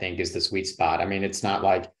 sentences, I think, is the sweet spot. I mean, it's not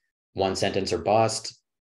like 1 sentence or bust,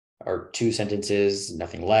 or 2 sentences,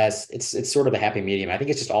 nothing less. It's sort of a happy medium. I think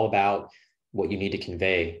it's just all about what you need to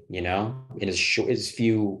convey, you know, in as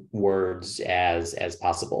few words as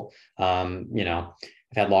possible. You know,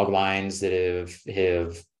 I've had log lines that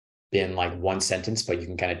have been like 1 sentence, but you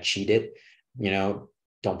can kind of cheat it, you know,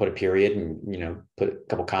 don't put a period and, you know, put a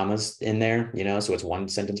couple commas in there, you know, so it's 1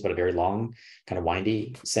 sentence, but a very long, kind of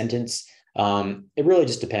windy sentence. It really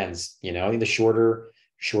just depends, you know. I think the shorter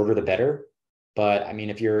the better. But I mean,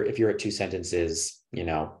 if you're at 2 sentences, you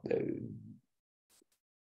know,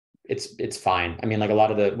 it's fine. I mean, like a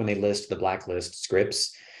lot of when they list the Blacklist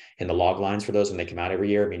scripts and the log lines for those when they come out every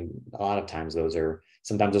year, I mean, a lot of times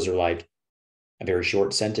sometimes those are like a very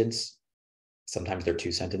short sentence. Sometimes they're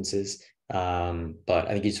 2 sentences. But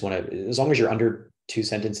I think you just want to, as long as you're under 2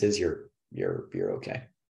 sentences, you're okay.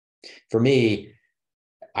 For me,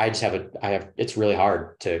 it's really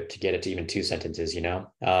hard to get it to even 2 sentences, you know?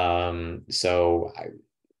 So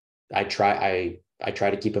I try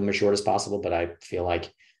to keep them as short as possible, but I feel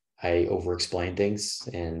like I over-explain things,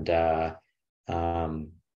 and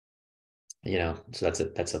you know, so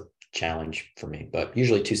that's a challenge for me, but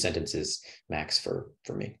usually 2 sentences max for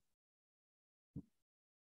me.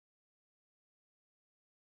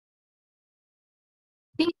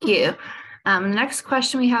 Thank you. The next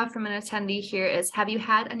question we have from an attendee here is, have you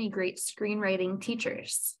had any great screenwriting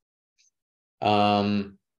teachers? Yeah,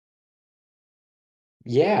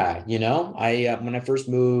 you know, when I first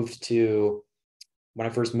moved to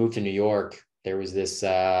New York, there was this, you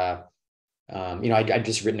know, I'd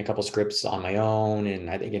just written a couple scripts on my own, and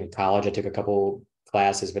I think in college I took a couple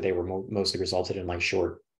classes, but they were mostly resulted in like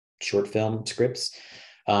short film scripts,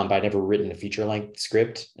 but I'd never written a feature length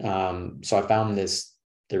script. So I found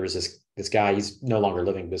there was this guy, he's no longer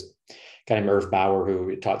living, this guy named Irv Bauer,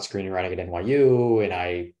 who taught screenwriting at NYU, and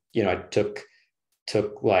I took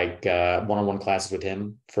like one-on-one classes with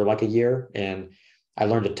him for like a year, and I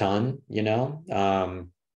learned a ton, you know.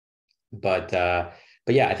 But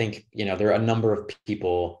yeah, I think, you know, there are a number of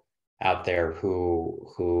people out there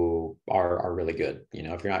who are really good. You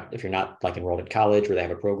know, if you're not like enrolled at college where they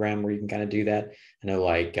have a program where you can kind of do that. I know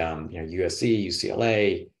like you know, USC,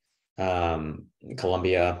 UCLA,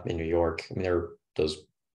 Columbia in New York. I mean, there are those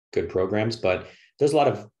good programs, but there's a lot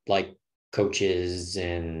of like coaches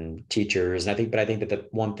and teachers. And I think that the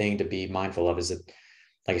one thing to be mindful of is that,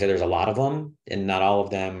 like I said, there's a lot of them, and not all of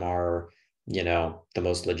them are, you know, the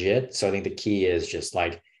most legit. So I think the key is just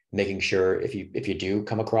like making sure if you do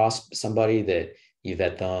come across somebody, that you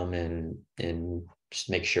vet them and just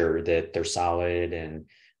make sure that they're solid, and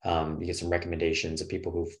you get some recommendations of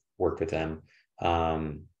people who've worked with them.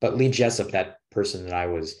 But Lee Jessup, that person that I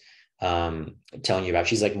was telling you about,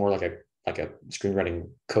 she's like more like a screenwriting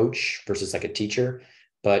coach versus like a teacher,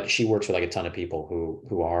 but she works with like a ton of people who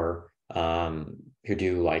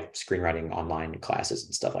do like screenwriting online classes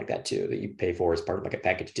and stuff like that too, that you pay for as part of like a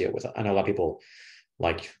package deal with. I know a lot of people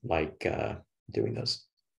like doing those.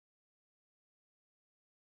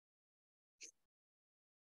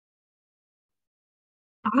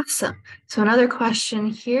 Awesome. So another question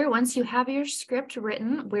here, once you have your script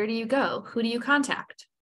written, where do you go? Who do you contact?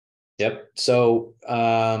 Yep. So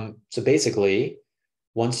basically,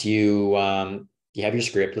 once you you have your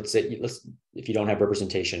script, let's if you don't have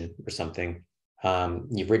representation or something,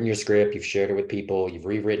 you've written your script, you've shared it with people, you've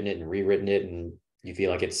rewritten it, and you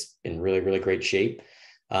feel like it's in really, really great shape.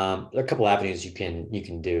 There are a couple avenues you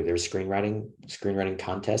can do. There's screenwriting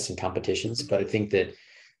contests and competitions, but I think that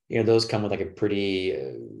those come with like a pretty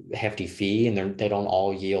hefty fee, and they don't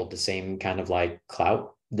all yield the same kind of like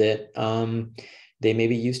clout that they may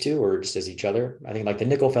be used to, or just as each other. I think like the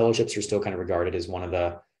Nickel Fellowships are still kind of regarded as one of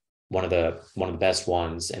the best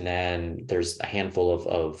ones, and then there's a handful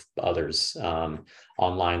of others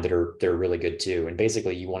online they're really good too. And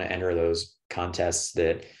basically, you want to enter those contests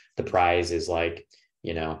that the prize is like,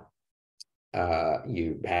 you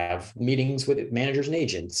have meetings with managers and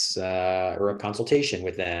agents, or a consultation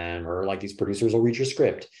with them, or like these producers will read your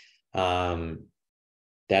script.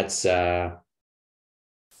 That's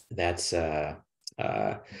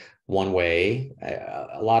one way.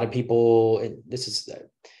 A lot of people, there's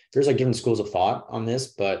like different schools of thought on this,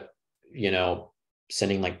 but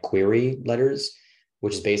sending like query letters,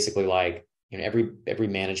 which is basically like every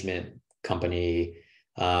management company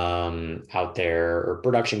out there, or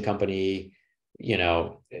production company,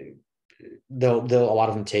 they'll a lot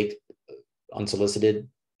of them take unsolicited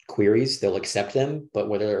queries. They'll accept them, but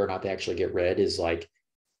whether or not they actually get read is like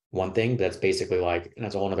one thing. That's basically like, and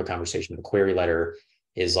that's a whole other conversation. The query letter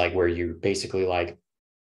is like where you basically like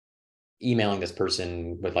emailing this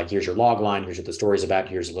person with like, here's your log line, here's what the story's about,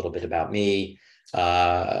 here's a little bit about me,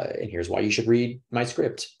 and here's why you should read my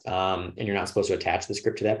script. And you're not supposed to attach the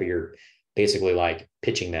script to that, but you're basically like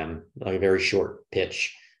pitching them like a very short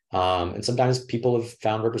pitch. And sometimes people have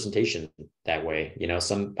found representation that way.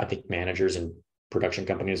 I think managers and production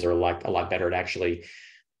companies are like a lot better at actually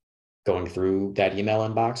going through that email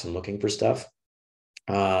inbox and looking for stuff.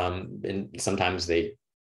 And sometimes they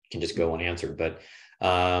can just go unanswered, but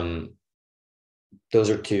those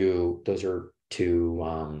are two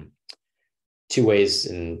ways.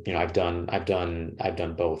 And I've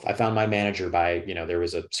done both. I found my manager by, there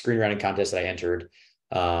was a screenwriting contest that I entered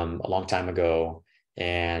a long time ago,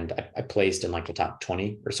 and I placed in like the top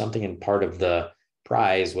 20 or something. And part of the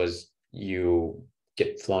prize was you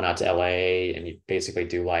get flown out to LA, and you basically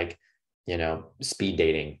do like, speed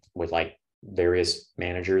dating with like various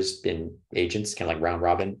managers and agents, kind of like round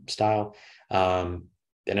robin style. And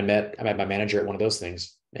I met my manager at one of those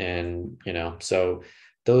things. And, so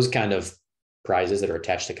those kind of prizes that are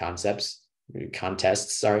attached to contests,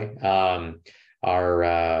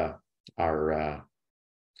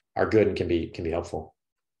 are good and can be helpful.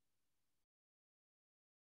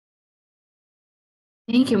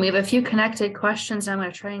 Thank you. We have a few connected questions. I'm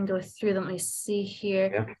going to try and go through them. Let me see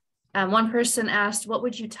here. Yeah. One person asked, what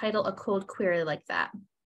would you title a cold query like that?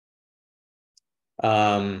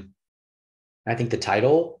 I think the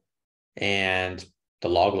title and the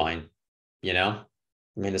log line, the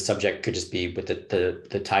subject could just be what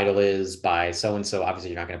the title is by so-and-so.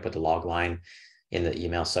 Obviously, you're not going to put the log line in the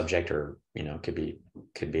email subject, or, could be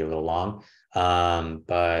a little long.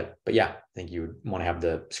 But yeah, I think you would want to have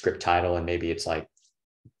the script title, and maybe it's like,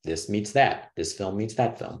 this meets that, this film meets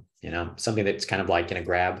that film, something that's kind of like going to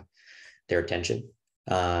grab their attention.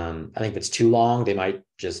 I think if it's too long, they might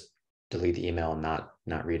just delete the email and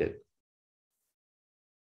not read it.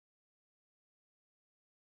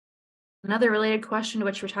 Another related question to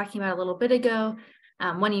which we're talking about a little bit ago.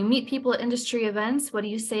 When you meet people at industry events, what do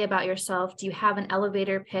you say about yourself? Do you have an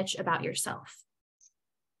elevator pitch about yourself?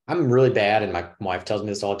 I'm really bad, and my wife tells me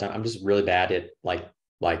this all the time. I'm just really bad at like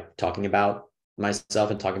talking about myself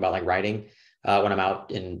and talking about like writing when I'm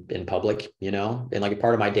out in public, and like a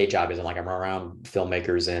part of my day job is I'm around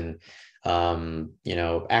filmmakers and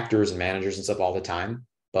actors and managers and stuff all the time.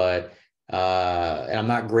 But and I'm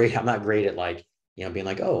not great at like, being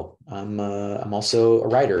like, oh, I'm also a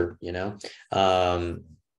writer,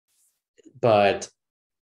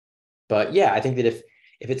 but yeah, I think that if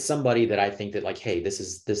it's somebody that I think that like, hey, this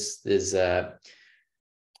is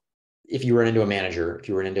if you run into a manager, if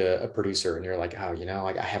you run into a producer, and you're like, oh,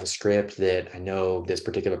 like I have a script that I know this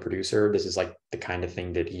particular producer, this is like the kind of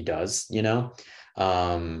thing that he does, I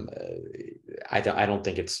don't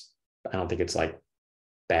think it's like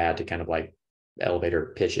bad to kind of like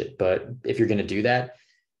elevator pitch it. But if you're going to do that,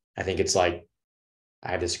 I think it's like,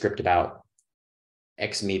 I have this script about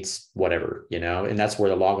X meets whatever, and that's where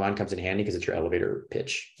the log line comes in handy, because it's your elevator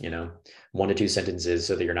pitch, 1 to 2 sentences,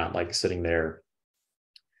 so that you're not like sitting there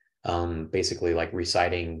basically like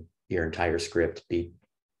reciting your entire script beat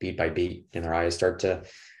by beat, and their eyes start to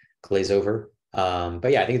glaze over.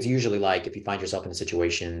 But yeah, I think it's usually like, if you find yourself in a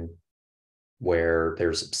situation where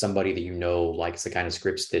there's somebody that likes the kind of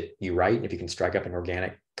scripts that you write, and if you can strike up an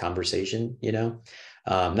organic conversation,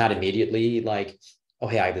 Not immediately like, oh,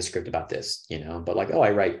 hey, I have this script about this, but like, oh,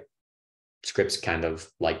 I write scripts kind of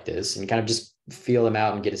like this, and kind of just feel them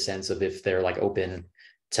out and get a sense of if they're like open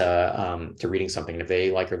to reading something. And if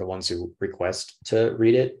they like are the ones who request to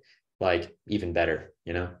read it, like even better,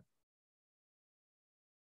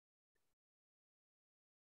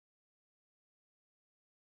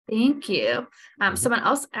 Thank you. Someone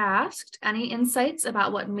else asked, any insights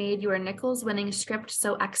about what made your Nichols winning script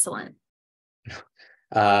so excellent?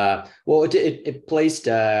 Well, it placed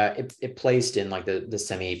in like the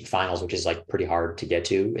semi-finals, which is like pretty hard to get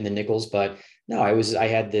to in the Nichols. But no, I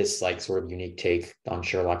had this like sort of unique take on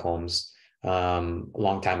Sherlock Holmes a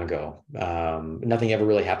long time ago. Nothing ever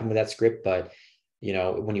really happened with that script, but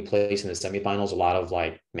when you place in the semifinals, a lot of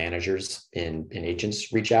like managers and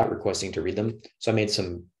agents reach out requesting to read them. So I made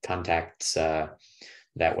some contacts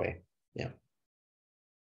that way. Yeah.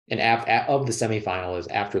 And of the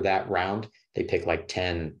semifinalists, after that round, they pick like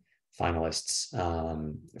 10 finalists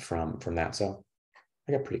from that. So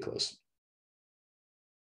I got pretty close.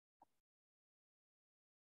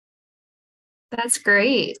 That's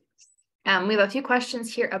great. We have a few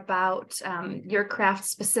questions here about your craft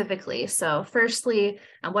specifically. So firstly,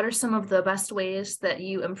 what are some of the best ways that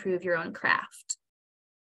you improve your own craft?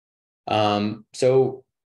 So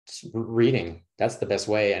reading, that's the best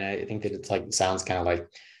way. And I think that it's like, it sounds kind of like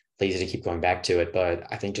lazy to keep going back to it, but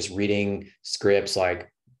I think just reading scripts,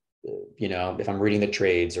 like, if I'm reading the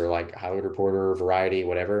trades or like Hollywood Reporter, Variety,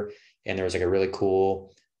 whatever, and there was like a really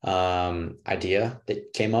cool idea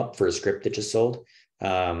that came up for a script that just sold,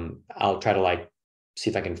 I'll try to like see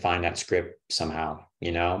if I can find that script somehow,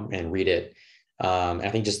 and read it. And I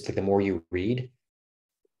think just like the more you read,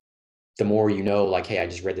 the more like, hey, I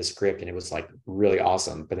just read this script and it was like really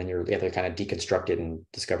awesome. But then you have to kind of deconstruct it and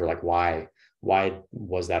discover like why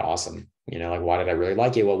was that awesome? Like, why did I really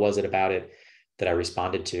like it? What was it about it that I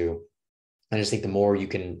responded to? I just think the more you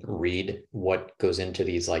can read what goes into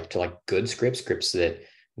these to good scripts that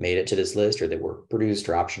made it to this list or that were produced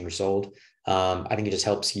or optioned or sold, I think it just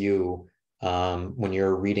helps you when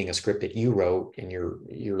you're reading a script that you wrote and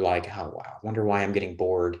you're like, oh, wow, I wonder why I'm getting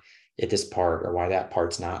bored at this part or why that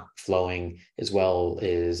part's not flowing as well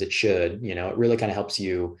as it should. It really kind of helps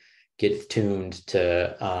you get tuned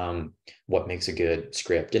to what makes a good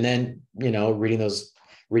script. And then,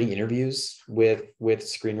 reading interviews with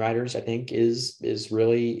screenwriters, I think is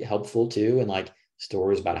really helpful too. And like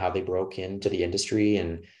stories about how they broke into the industry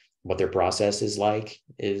and what their process is like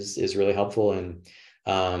is really helpful. And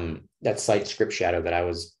that site Script Shadow that I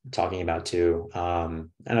was talking about too, I know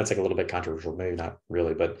it's like a little bit controversial, maybe not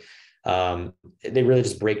really, but they really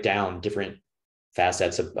just break down different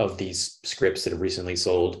facets of these scripts that have recently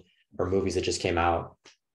sold or movies that just came out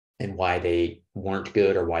and why they weren't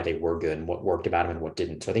good or why they were good and what worked about them and what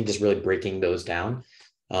didn't. So I think just really breaking those down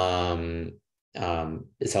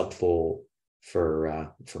is helpful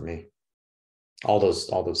for me. All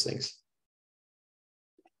those things.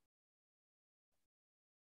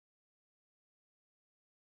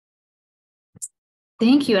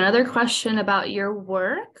 Thank you. Another question about your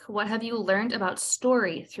work. What have you learned about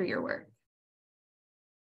story through your work?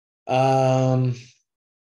 What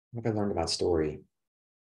have I learned about story?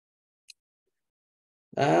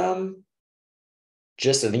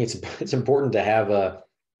 Just I think it's important to have a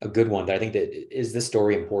good one. But I think that is this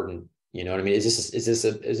story important? You know what I mean? Is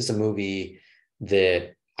this a movie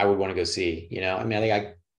that I would want to go see? I mean, I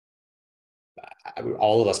think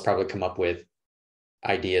all of us probably come up with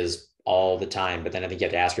ideas all the time, but then I think you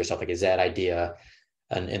have to ask yourself, like, is that idea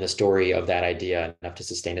and the story of that idea enough to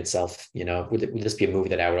sustain itself? Would this be a movie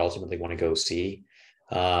that I would ultimately want to go see?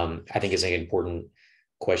 I think is an important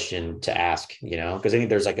question to ask, because I think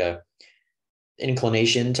there's like a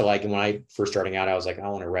inclination to, like, when I first starting out, I was like, I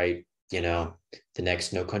want to write, the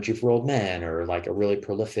next No Country for Old Men, or like a really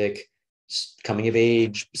prolific coming of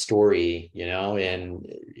age story, and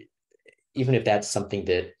even if that's something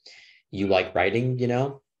that you like writing,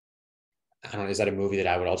 I don't know, is that a movie that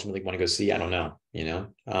I would ultimately want to go see? I don't know,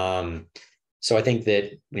 so I think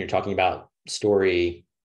that when you're talking about story,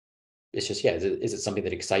 it's just, is it something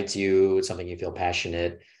that excites you? It's something you feel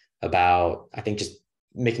passionate about? I think just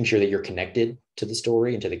making sure that you're connected to the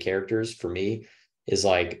story and to the characters, for me, is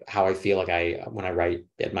like how I feel like when I write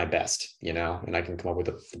at my best, and I can come up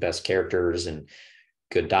with the best characters and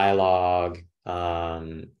good dialogue.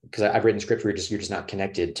 Because I've written scripts where you're just not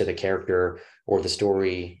connected to the character or the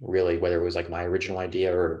story, really, whether it was like my original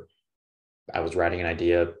idea or I was writing an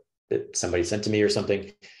idea that somebody sent to me or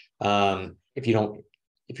something.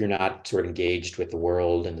 If you're not sort of engaged with the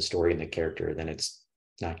world and the story and the character, then it's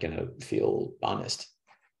not going to feel honest.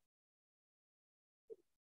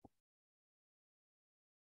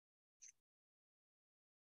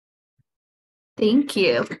 Thank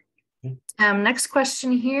you. Next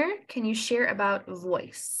question here. Can you share about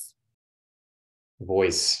voice?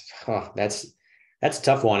 Voice. That's a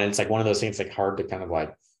tough one. And it's like one of those things like hard to kind of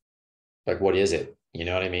like what is it? You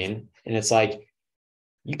know what I mean? And it's like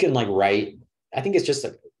you can like write. I think it's just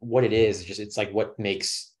like what it is. It's like what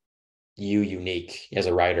makes you unique as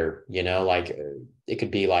a writer. Like it could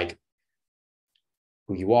be like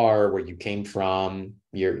who you are, where you came from,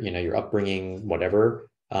 your upbringing, whatever.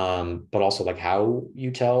 But also like how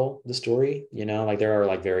you tell the story. Like there are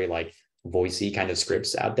like very like voicey kind of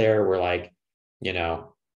scripts out there where like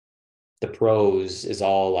the prose is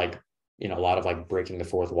all like a lot of like breaking the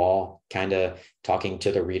fourth wall, kind of talking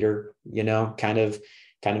to the reader, kind of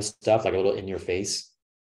stuff, like a little in your face.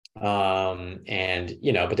 And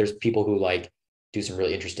but there's people who like do some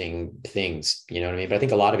really interesting things, you know what I mean? But I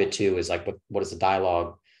think a lot of it too is like what does the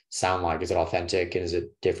dialogue sound like? Is it authentic, and is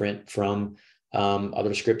it different from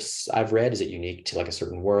other scripts I've read? Is it unique to like a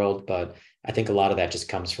certain world? But I think a lot of that just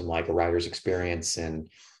comes from like a writer's experience. And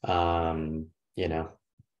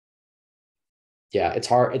yeah, it's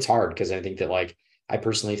hard because I think that like I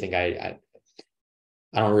personally think I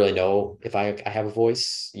don't really know if I have a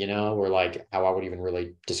voice, or like how I would even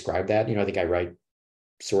really describe that. I think I write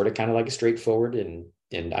sort of kind of like straightforward, and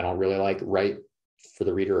I don't really like write for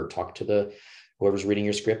the reader or talk to whoever's reading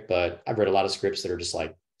your script. But I've read a lot of scripts that are just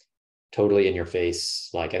like totally in your face.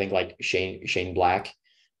 Like I think like Shane Black,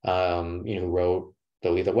 who wrote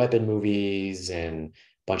the Lethal Weapon movies and a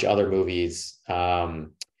bunch of other movies. If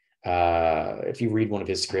you read one of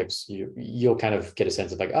his scripts, you'll kind of get a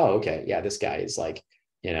sense of like, oh, okay, yeah, this guy is like,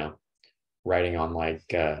 writing on like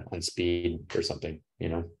on speed or something,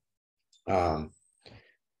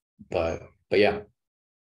 but yeah.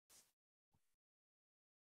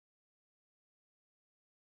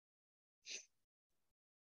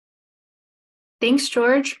 Thanks,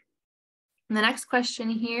 George. And the next question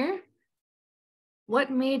here. What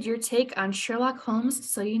made your take on Sherlock Holmes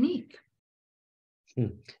so unique?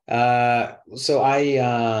 So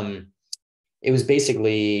it was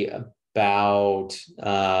basically about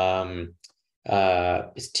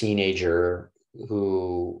this teenager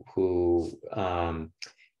who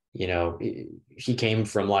he came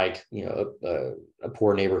from like a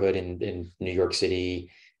poor neighborhood in New York City,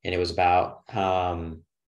 and it was about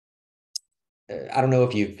I don't know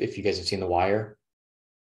if you guys have seen The Wire,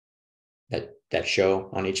 that show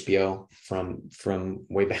on HBO from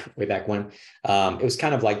way back when. It was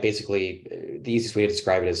kind of like basically the easiest way to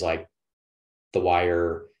describe it is like The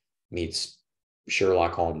Wire meets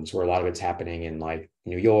Sherlock Holmes, where a lot of it's happening in like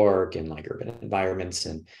New York and like urban environments,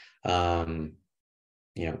 and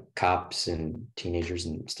cops and teenagers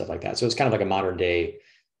and stuff like that. So it's kind of like a modern day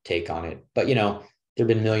take on it. But there've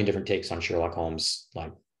been a million different takes on Sherlock Holmes,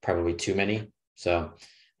 like probably too many. So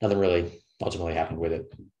nothing really ultimately happened with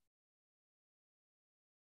it.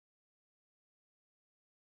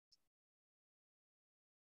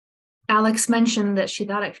 Alex mentioned that she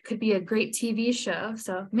thought it could be a great TV show.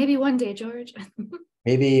 So maybe one day, George.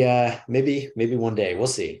 maybe one day. We'll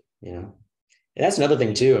see. And that's another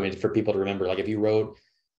thing too. I mean, for people to remember, like if you wrote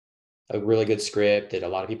a really good script that a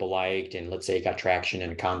lot of people liked, and let's say it got traction in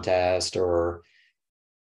a contest or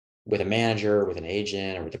with a manager, with an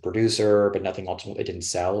agent, or with a producer, but nothing ultimately, it didn't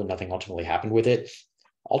sell, and nothing ultimately happened with it.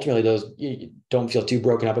 Ultimately, those, you don't feel too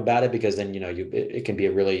broken up about it, because then it can be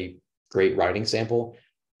a really great writing sample.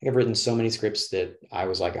 I've written so many scripts that I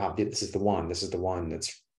was like, oh, this is the one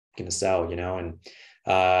that's going to sell, and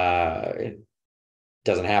it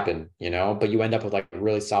doesn't happen, but you end up with like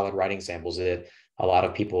really solid writing samples that a lot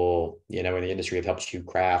of people, in the industry have helped you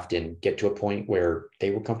craft and get to a point where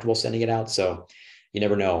they were comfortable sending it out. So you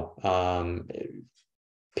never know.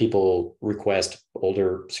 People request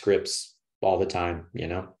older scripts all the time,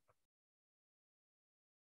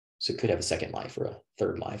 so it could have a second life or a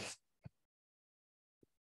third life.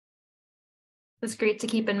 That's great to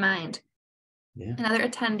keep in mind. Yeah. Another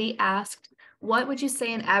attendee asked, what would you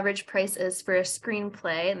say an average price is for a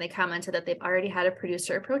screenplay? And they commented that they've already had a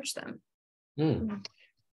producer approach them.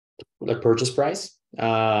 The purchase price?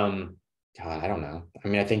 God, I don't know. I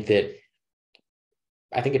mean, I think it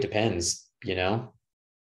depends,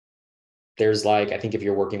 There's like, I think if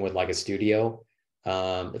you're working with like a studio,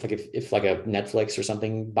 if like a Netflix or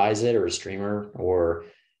something buys it, or a streamer, or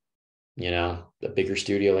a bigger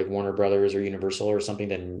studio like Warner Brothers or Universal or something,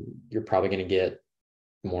 then you're probably going to get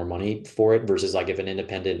more money for it, versus like if an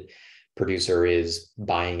independent producer is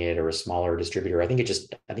buying it, or a smaller distributor. I think it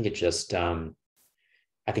just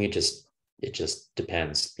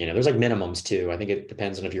depends. There's like minimums too. I think it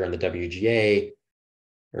depends on if you're in the WGA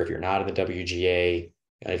or if you're not in the WGA.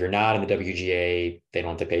 And if you're not in the WGA, they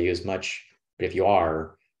don't have to pay you as much but if you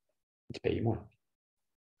are, to pay you more.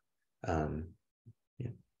 Yeah.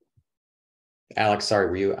 Alex, sorry,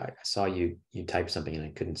 were you? I saw you typed something and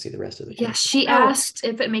I couldn't see the rest of it. Yes, she asked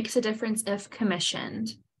if it makes a difference if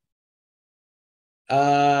commissioned.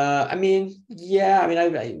 I mean, yeah, I mean,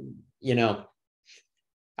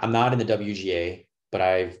 I'm not in the WGA, but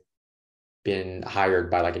I've been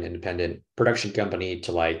hired by like an independent production company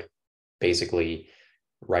to like basically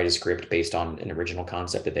write a script based on an original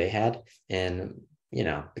concept that they had. And,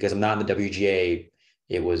 because I'm not in the WGA,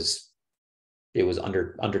 it was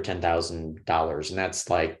under $10,000. And that's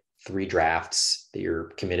like 3 drafts that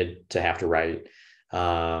you're committed to have to write.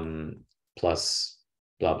 Plus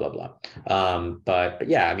blah, blah, blah. But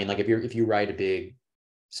yeah, I mean, like if you write a big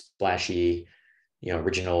splashy,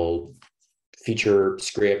 original feature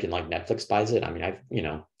script and like Netflix buys it, I mean,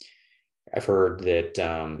 I've heard that,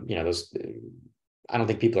 those, I don't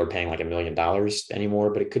think people are paying like $1 million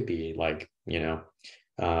anymore, but it could be like,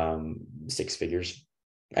 6 figures.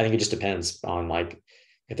 I think it just depends on like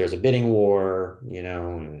if there's a bidding war,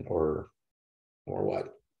 or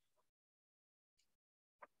what.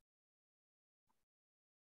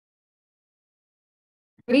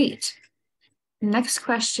 Great. Next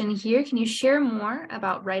question here. Can you share more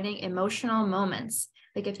about writing emotional moments?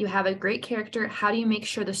 Like if you have a great character, how do you make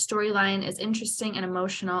sure the storyline is interesting and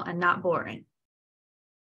emotional and not boring?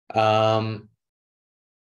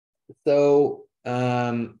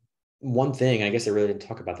 One thing, I guess I really didn't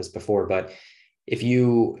talk about this before, but if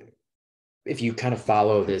you kind of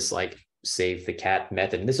follow this like save the cat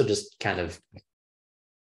method, and this will just kind of,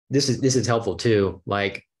 this is helpful too.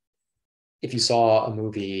 Like if you saw a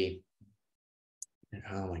movie,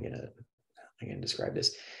 how am I gonna describe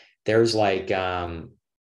this? There's like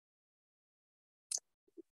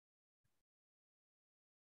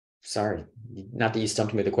sorry, not that you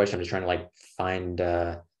stumped me with the question. I'm just trying to like find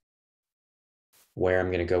where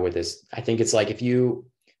I'm gonna go with this. I think it's like if you,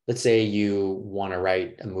 let's say you want to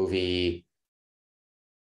write a movie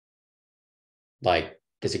like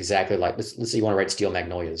this, exactly like let's say you want to write Steel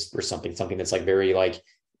Magnolias or something that's like very like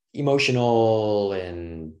emotional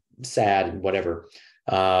and sad and whatever.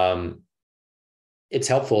 It's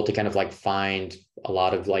helpful to kind of like find a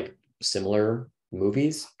lot of like similar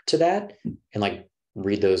movies to that and like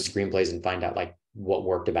read those screenplays and find out like what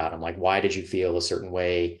worked about them. Like, why did you feel a certain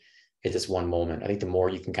way at this one moment? I think the more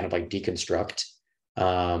you can kind of like deconstruct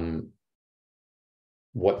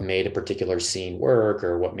what made a particular scene work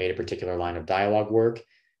or what made a particular line of dialogue work,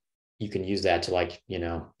 you can use that to like, you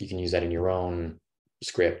can use that in your own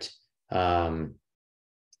script. I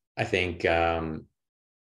think,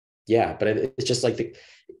 yeah, but it's just like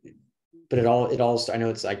but it all, I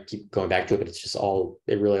know I keep going back to it, but it's just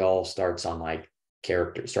it really all starts on like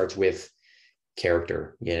character, starts with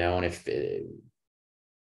character, and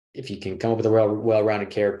if you can come up with a well-rounded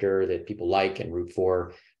character that people like and root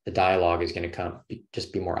for, the dialogue is going to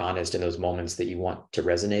just be more honest in those moments that you want to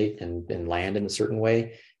resonate and land in a certain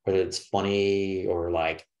way, whether it's funny or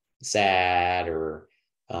like sad or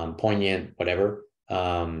poignant, whatever.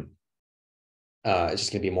 It's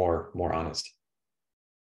just going to be more honest.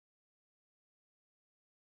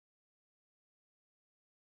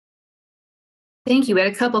 Thank you. We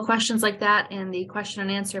had a couple of questions like that in the question and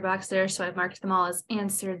answer box there, so I've marked them all as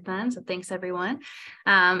answered then. So thanks, everyone.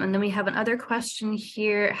 And then we have another question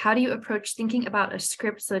here. How do you approach thinking about a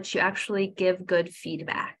script so that you actually give good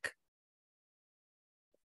feedback?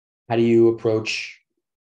 How do you approach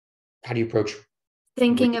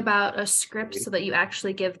thinking about a script so that you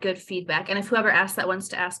actually give good feedback? And if whoever asked that wants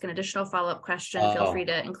to ask an additional follow-up question, feel free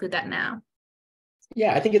to include that now.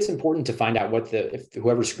 Yeah, I think it's important to find out if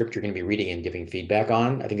whoever script you're going to be reading and giving feedback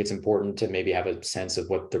on, I think it's important to maybe have a sense of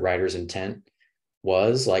what the writer's intent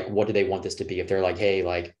was. Like, what do they want this to be? If they're like, hey,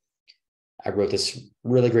 like, I wrote this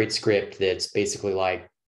really great script that's basically like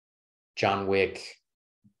John Wick,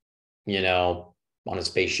 on a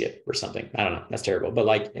spaceship or something. I don't know. That's terrible. But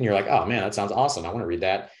like, and you're like, oh man, that sounds awesome. I want to read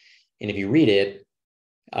that. And if you read it,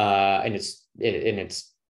 and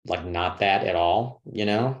it's like not that at all,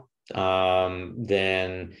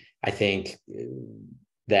 then I think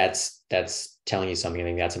that's telling you something. I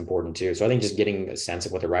think that's important too. So I think just getting a sense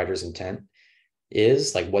of what the writer's intent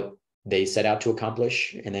is, like what they set out to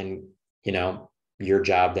accomplish, and then your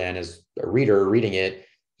job then as a reader reading it,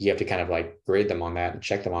 you have to kind of like grade them on that and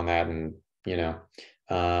check them on that, and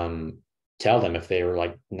tell them if they were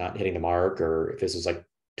like not hitting the mark, or if this is like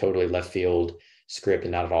totally left field script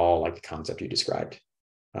and not at all like the concept you described.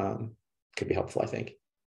 Could be helpful, I think.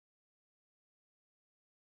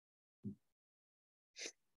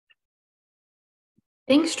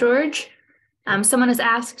 Thanks, George. Someone has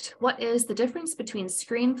asked, what is the difference between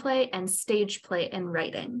screenplay and stage play in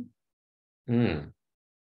writing? I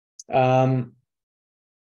think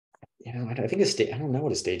I don't know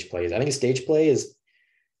what a stage play is. I think a stage play is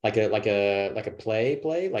like a play,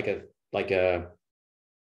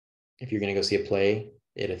 if you're going to go see a play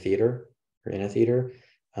at a theater or in a theater.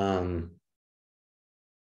 I've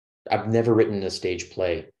never written a stage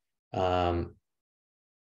play. So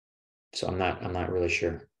I'm not really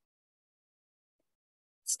sure.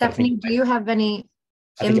 Stephanie, do you have any?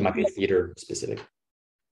 I think it might be theater specific.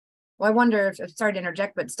 Well, I wonder if, sorry to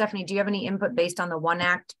interject, but Stephanie, do you have any input based on the one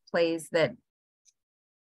act plays that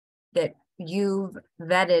you've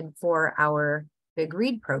vetted for our big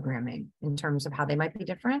read programming in terms of how they might be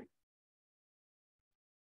different?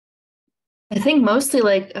 I think mostly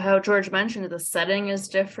like how George mentioned, the setting is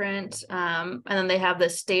different. And then they have the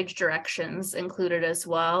stage directions included as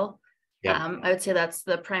well. Yeah. I would say that's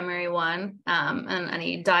the primary one, and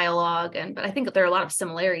any dialogue, but I think there are a lot of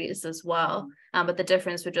similarities as well. But the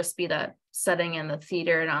difference would just be that setting in the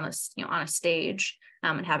theater and on a stage,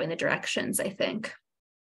 and having the directions, I think.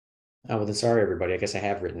 Oh, well then sorry everybody. I guess I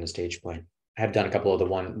have written a stage play. I have done a couple of the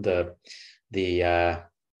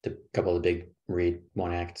couple of the big read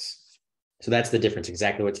one acts. So that's the difference,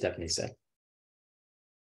 exactly what Stephanie said.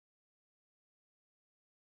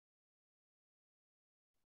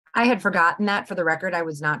 I had forgotten that. For the record, I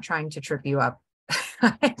was not trying to trip you up.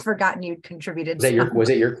 I had forgotten you'd contributed. Was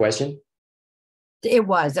it your question? It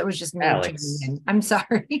was. It was just me. Alex. I'm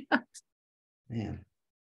sorry. Man,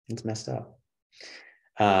 it's messed up.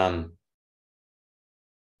 No,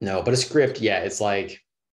 but a script, yeah, it's like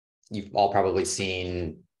you've all probably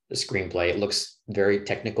seen a screenplay. It looks very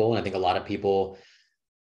technical, and I think a lot of people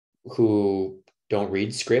who don't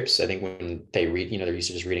read scripts, I think when they read, they're used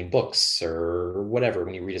to just reading books or whatever.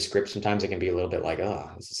 When you read a script, sometimes it can be a little bit like,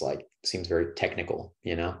 oh, this is like, seems very technical,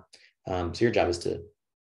 So your job is to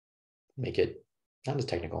make it not as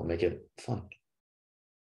technical, make it fun.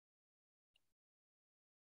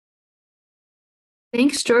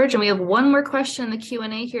 Thanks, George. And we have one more question in the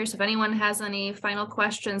Q&A here. So if anyone has any final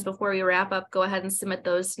questions before we wrap up, go ahead and submit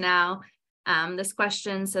those now. This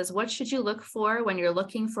question says, what should you look for when you're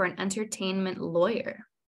looking for an entertainment lawyer?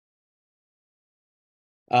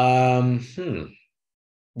 Somebody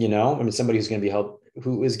who's going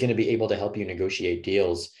to be able to help you negotiate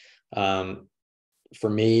deals. For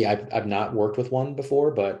me, I've not worked with one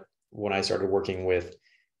before, but when I started working with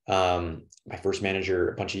my first manager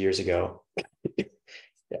a bunch of years ago,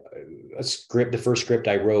 the first script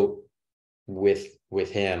I wrote with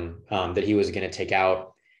him that he was going to take out,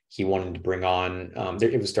 he wanted to bring on,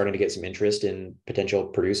 it was starting to get some interest in potential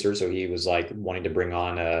producers. So he was like wanting to bring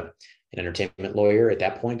on an entertainment lawyer at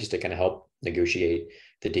that point, just to kind of help negotiate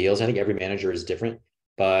the deals. I think every manager is different,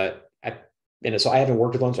 but so I haven't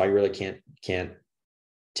worked with one, so I really can't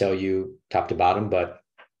tell you top to bottom, but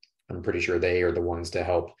I'm pretty sure they are the ones to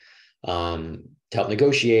help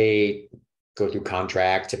negotiate, go through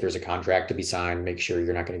contracts. If there's a contract to be signed, make sure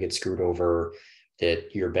you're not going to get screwed over,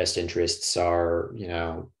 that your best interests are,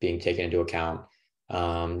 being taken into account.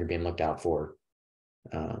 You're being looked out for.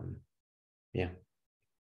 Yeah.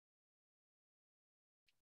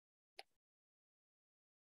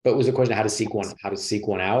 But was the question how to seek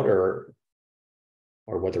one out, or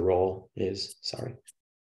what the role is? Sorry.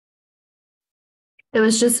 It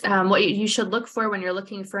was just what you should look for when you're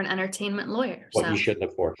looking for an entertainment lawyer. What you should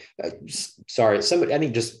look for. Sorry, somebody. I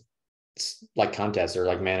think just like contests or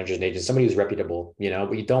like managers and agents, somebody who's reputable.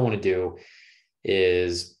 What you don't want to do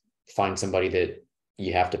is find somebody that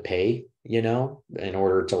you have to pay, in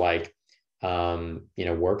order to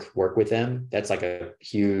work with them. That's like a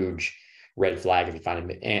huge red flag if you find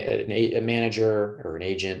a manager or an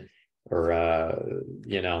agent or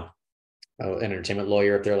an entertainment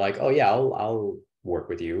lawyer. If they're like, oh yeah, I'll work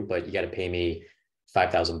with you, but you got to pay me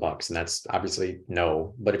 $5,000, and that's obviously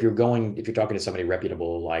no. But if you're talking to somebody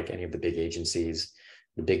reputable, like any of the big agencies,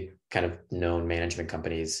 the big kind of known management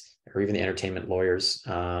companies, or even the entertainment lawyers,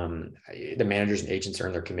 the managers and agents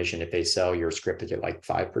earn their commission if they sell your script to get like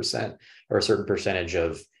 5% or a certain percentage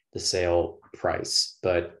of the sale price.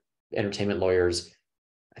 But entertainment lawyers,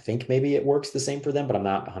 I think maybe it works the same for them, but I'm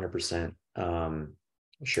not 100%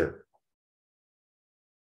 sure.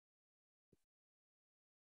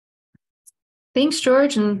 Thanks,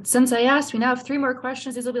 George. And since I asked, we now have 3 more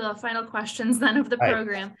questions. These will be the final questions then of the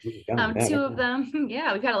program. 2 of them.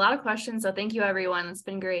 Yeah, we've got a lot of questions. So thank you, everyone. It's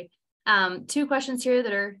been great. 2 questions here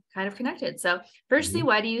that are kind of connected. So firstly,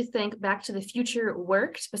 why do you think Back to the Future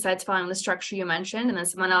worked, besides following the structure you mentioned? And then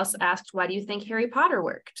someone else asked, why do you think Harry Potter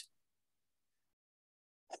worked?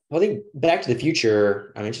 Well, I think Back to the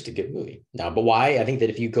Future, I mean, it's just a good movie. No, but why? I think that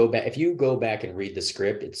if you go back and read the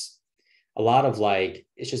script, it's a lot of like,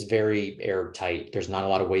 it's just very airtight. There's not a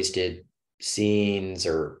lot of wasted scenes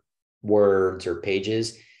or words or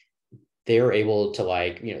pages. They're able to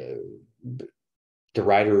like, the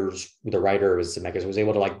writer was Zemeckis was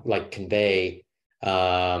able to convey,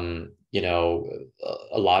 a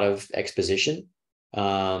lot of exposition,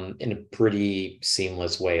 in a pretty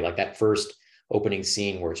seamless way. Like that first opening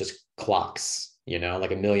scene where it just clocks,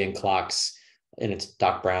 like a million clocks, and it's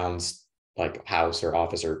Doc Brown's like house or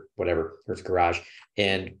office or whatever, or his garage.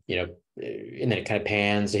 And, and then it kind of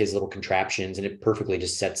pans to his little contraptions, and it perfectly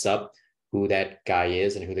just sets up who that guy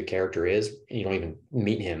is and who the character is. And you don't even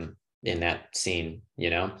meet him in that scene.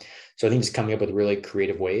 So I think just coming up with really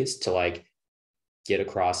creative ways to like get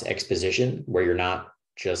across exposition where you're not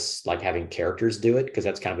just like having characters do it, because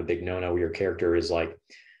that's kind of a big no-no, where your character is like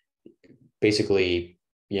basically,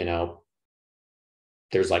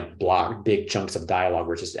 there's like big chunks of dialogue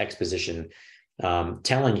where it's just exposition,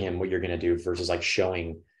 telling him what you're going to do versus like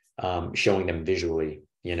showing them visually,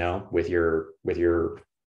 with your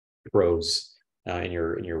prose, in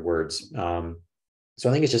your words. So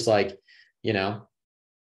I think it's just like, and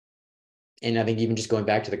I think even just going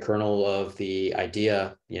back to the kernel of the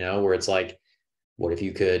idea, where it's like, what if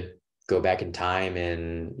you could go back in time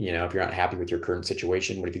and, if you're not happy with your current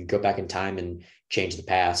situation, what if you could go back in time and change the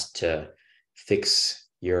past to fix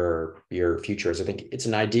your futures? I think it's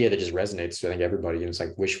an idea that just resonates. So I think everybody, it's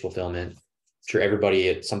like wish fulfillment. I'm sure everybody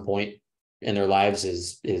at some point in their lives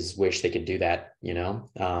is wish they could do that, maybe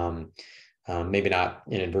not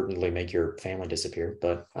inadvertently make your family disappear,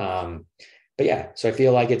 but yeah. So I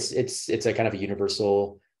feel like it's a kind of a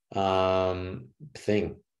universal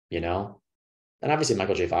thing, and obviously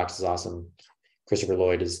Michael J. Fox is awesome. Christopher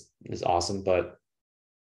Lloyd is awesome, but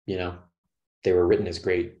they were written as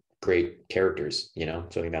great characters, so I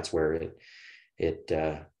think that's where it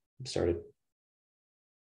started.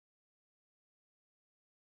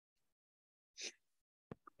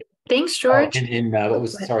 Thanks, George. Oh, and what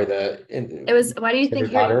was, sorry, it was, why do you think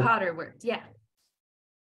Harry Potter worked? Yeah.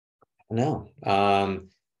 No.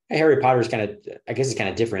 Harry Potter is kind of, I guess it's kind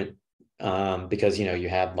of different, because, you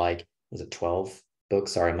had like, was it 12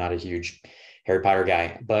 books? Sorry, I'm not a huge Harry Potter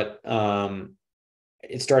guy, but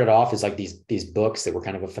it started off as like these books that were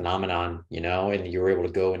kind of a phenomenon, and you were able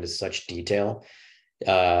to go into such detail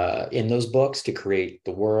in those books to create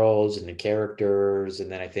the worlds and the characters. And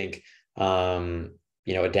then I think,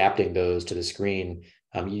 adapting those to the screen,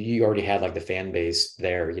 you already had like the fan base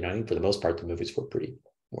there. I think for the most part, the movies were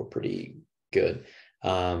pretty good.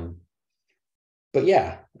 But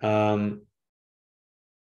yeah, I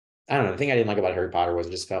don't know. The thing I didn't like about Harry Potter was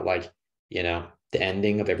it just felt like, the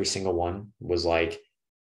ending of every single one was like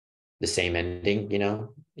the same ending.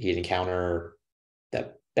 He'd encounter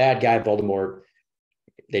that bad guy, Voldemort,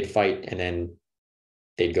 they'd fight, and then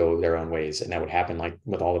they'd go their own ways. And that would happen like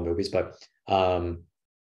with all the movies. But I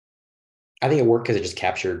think it worked because it just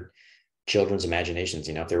captured children's imaginations.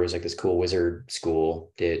 If there was like this cool wizard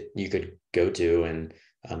school that you could go to, and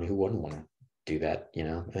who wouldn't want to do that?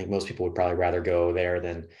 I think most people would probably rather go there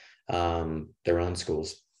than their own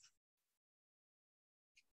schools.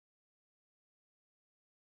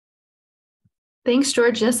 Thanks,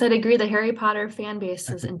 George. Yes, I'd agree. The Harry Potter fan base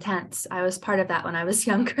is intense. I was part of that when I was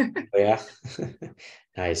younger. Oh, yeah.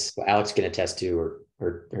 Nice. Well, Alex can attest to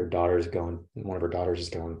her daughter's going, one of her daughters is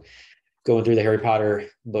going through the Harry Potter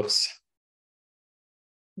books.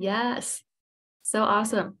 Yes. So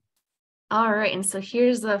awesome. All right. And so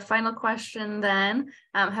here's the final question then.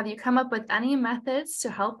 Have you come up with any methods to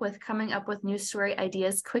help with coming up with new story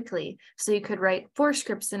ideas quickly? So you could write 4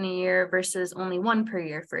 scripts in a year versus only 1 per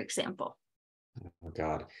year, for example. Oh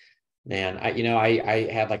God, man. I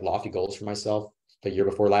had like lofty goals for myself the year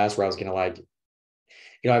before last, where I was going to like,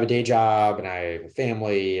 I have a day job and I have a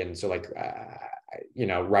family. And so like,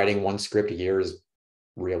 writing 1 script a year is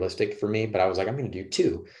realistic for me, but I was like, I'm going to do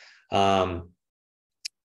 2.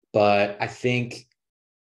 But I think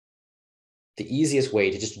the easiest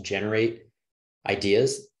way to just generate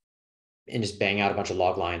ideas and just bang out a bunch of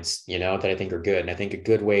log lines, that I think are good. And I think a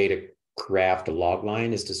good way to craft a log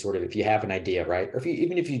line is to sort of, if you have an idea, right? Or if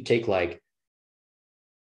you take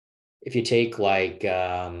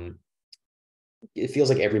it feels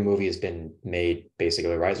like every movie has been made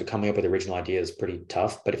basically, right? So coming up with original ideas is pretty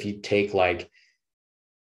tough. But if you take like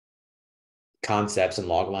concepts and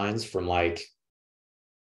log lines from like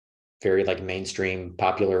very like mainstream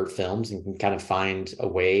popular films and can kind of find a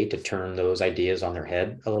way to turn those ideas on their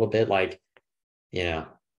head a little bit, like,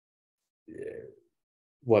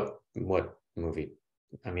 what movie?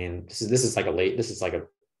 I mean, this is like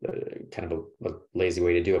kind of a lazy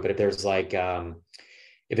way to do it. But if there's like,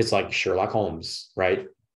 if it's like Sherlock Holmes, right?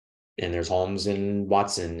 And there's Holmes and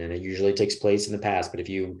Watson, and it usually takes place in the past. But if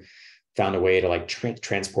you found a way to like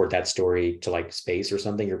transport that story to like space or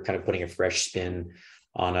something, you're kind of putting a fresh spin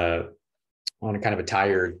on a kind of a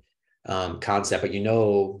tired concept. But you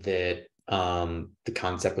know that the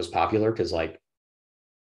concept was popular because like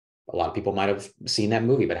a lot of people might have seen that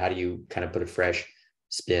movie. But how do you kind of put a fresh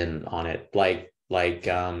spin on it? Like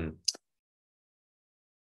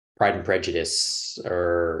Pride and Prejudice,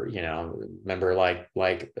 or, you know, remember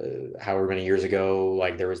however many years ago,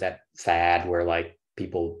 like there was that fad where like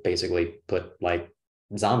people basically put like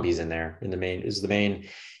zombies in there in the main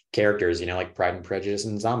characters, you know, like Pride and Prejudice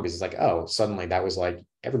and zombies. It's like, oh, suddenly that was like,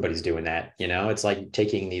 everybody's doing that, you know. It's like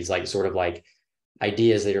taking these like sort of like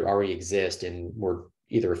ideas that already exist and were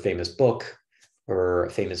either a famous book or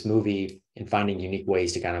a famous movie, and finding unique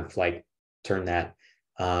ways to kind of like turn that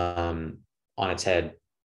on its head.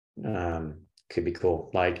 Could be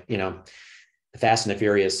cool. Like, you know, the Fast and the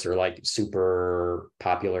Furious are like super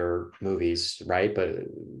popular movies, right? But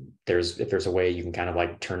if there's a way you can kind of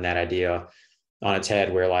like turn that idea on its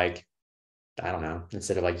head, where like, I don't know,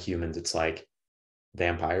 instead of like humans, it's like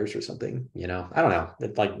vampires or something, you know. I don't know,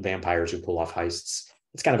 it's like vampires who pull off heists.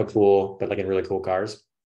 It's kind of a cool, but like in really cool cars.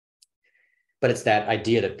 But it's that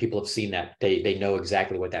idea that people have seen, that they know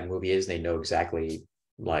exactly what that movie is. They know exactly,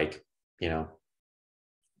 like, you know,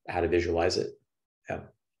 how to visualize it. Yeah.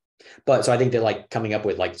 But so I think that like coming up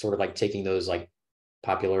with like sort of like taking those like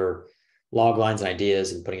popular log lines and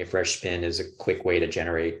ideas and putting a fresh spin is a quick way to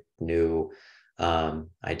generate new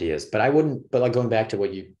ideas. But like going back to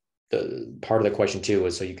what the part of the question too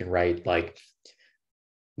was, so you can write like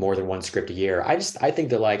more than one script a year. I think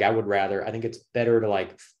that like I think it's better to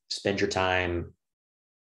like spend your time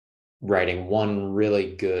writing one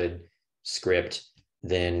really good script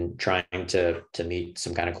than trying to meet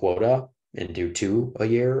some kind of quota and do 2 a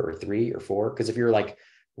year or 3 or 4. Because if you're like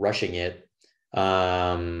rushing it,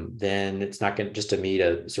 then it's not going to, just to meet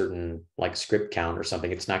a certain like script count or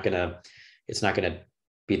something, it's not gonna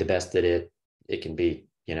be the best that it can be,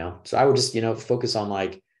 you know. So I would just, you know, focus on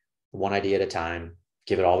like one idea at a time,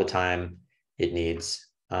 give it all the time it needs.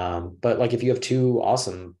 But like if you have 2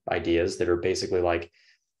 awesome ideas that are basically like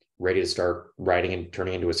ready to start writing and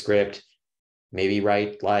turning into a script, maybe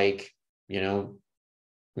write like, you know,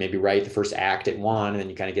 maybe write the first act at one, and then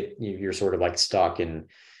you kind of you're sort of like stuck and,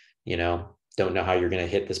 you know, don't know how you're going to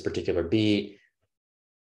hit this particular beat,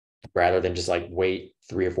 rather than just like wait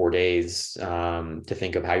 3 or 4 days to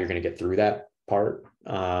think of how you're going to get through that part.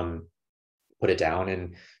 Put it down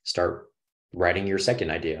and start writing your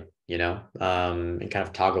second idea, you know, and kind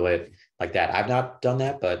of toggle it like that. I've not done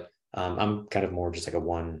that, but I'm kind of more just like a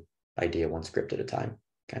one idea, one script at a time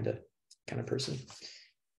kind of person.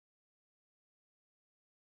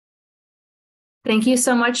 Thank you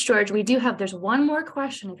so much, George. There's one more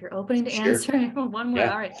question if you're open to answer. One more.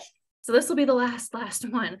 Yeah. All right. So this will be the last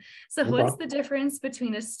one. So No what's problem. the difference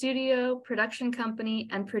between a studio, production company,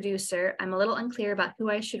 and producer? I'm a little unclear about who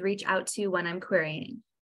I should reach out to when I'm querying.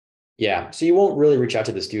 Yeah. So you won't really reach out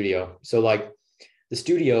to the studio. So like the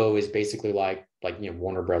studio is basically like, you know,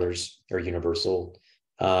 Warner Brothers or Universal,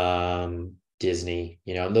 Disney,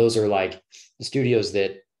 you know, and those are like the studios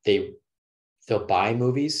that they'll buy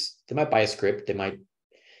movies. They might buy a script. But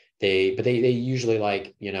they usually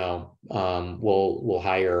like, you know, will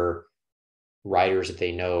hire writers that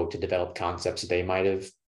they know to develop concepts that they might have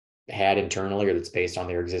had internally or that's based on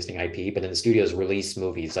their existing IP. But then the studios release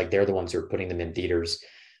movies, like they're the ones who are putting them in theaters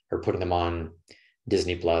or putting them on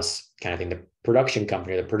Disney Plus kind of thing. The production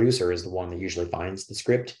company, the producer, is the one that usually finds the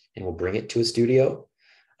script and will bring it to a studio.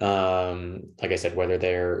 Like I said, whether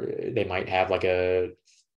they might have like a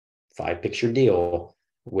 5-picture deal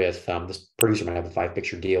with this producer might have a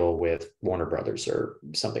 5-picture deal with Warner Brothers or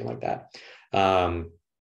something like that.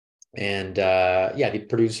 Yeah, the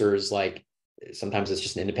producers, like sometimes it's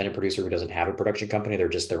just an independent producer who doesn't have a production company. They're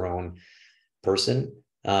just their own person.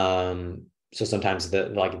 So sometimes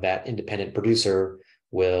that independent producer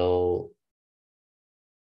will,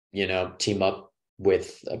 you know, team up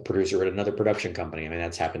with a producer at another production company. I mean,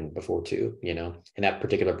 that's happened before too, you know, and that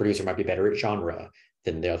particular producer might be better at genre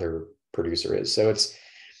than the other producer is. So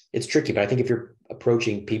it's tricky, but I think if you're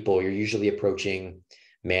approaching people, you're usually approaching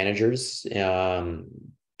managers,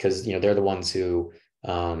 because, you know, they're the ones who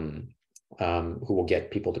will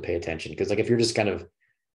get people to pay attention. Because like if you're just kind of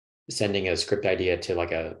sending a script idea to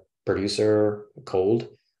like a producer cold,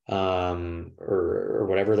 or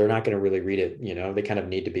whatever, they're not going to really read it. You know, they kind of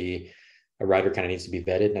need to be, a writer kind of needs to be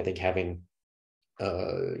vetted. And I think having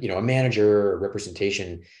you know, a manager or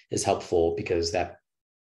representation is helpful, because that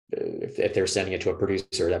if they're sending it to a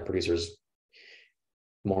producer, that producer's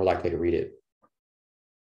more likely to read it.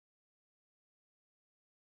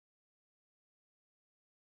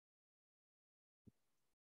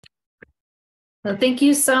 Well, thank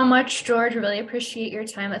you so much, George. Really appreciate your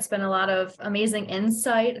time. That's been a lot of amazing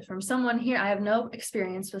insight from someone here. I have no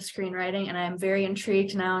experience with screenwriting, and I'm very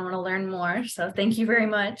intrigued now and want to learn more. So thank you very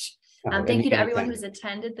much. Thank you to everyone who's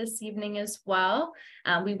attended this evening as well.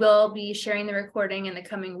 We will be sharing the recording in the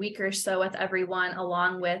coming week or so with everyone,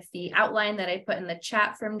 along with the outline that I put in the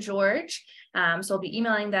chat from George. So I'll be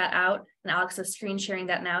emailing that out, and Alex is screen sharing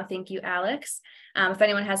that now. Thank you, Alex. If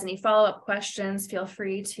anyone has any follow-up questions, feel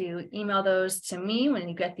free to email those to me. When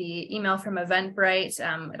you get the email from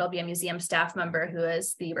Eventbrite, it'll be a museum staff member who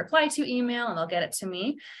is the reply to email, and they'll get it to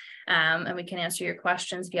me. And we can answer your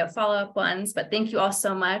questions if you have follow-up ones. But thank you all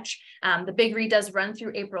so much. The Big Read does run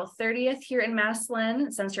through April 30th here in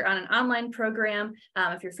Massillon. Since you're on an online program,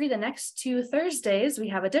 if you're free the next 2 Thursdays, we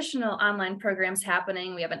have additional online programs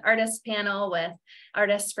happening. We have an artist panel with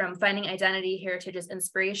artists from Finding Identity, Heritage's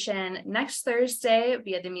Inspiration next Thursday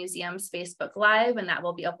via the museum's Facebook Live, and that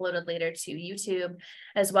will be uploaded later to YouTube,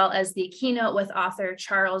 as well as the keynote with author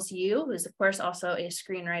Charles Yu, who's of course also a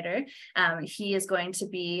screenwriter. He is going to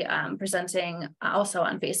be presenting also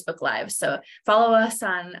on Facebook Live. So follow us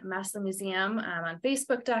on Massillon Museum on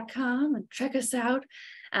Facebook.com and check us out.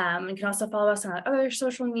 You can also follow us on other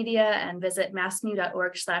social media and visit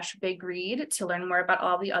massmu.org/bigread to learn more about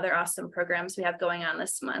all the other awesome programs we have going on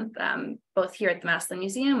this month, both here at the Massillon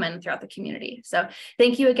Museum and throughout the community. So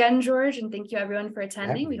thank you again, George, and thank you everyone for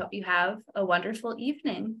attending. We hope you have a wonderful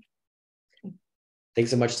evening.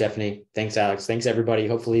 Thanks so much, Stephanie. Thanks, Alex. Thanks, everybody.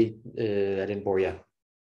 Hopefully I didn't bore you.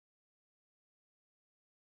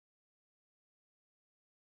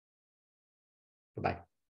 Bye-bye.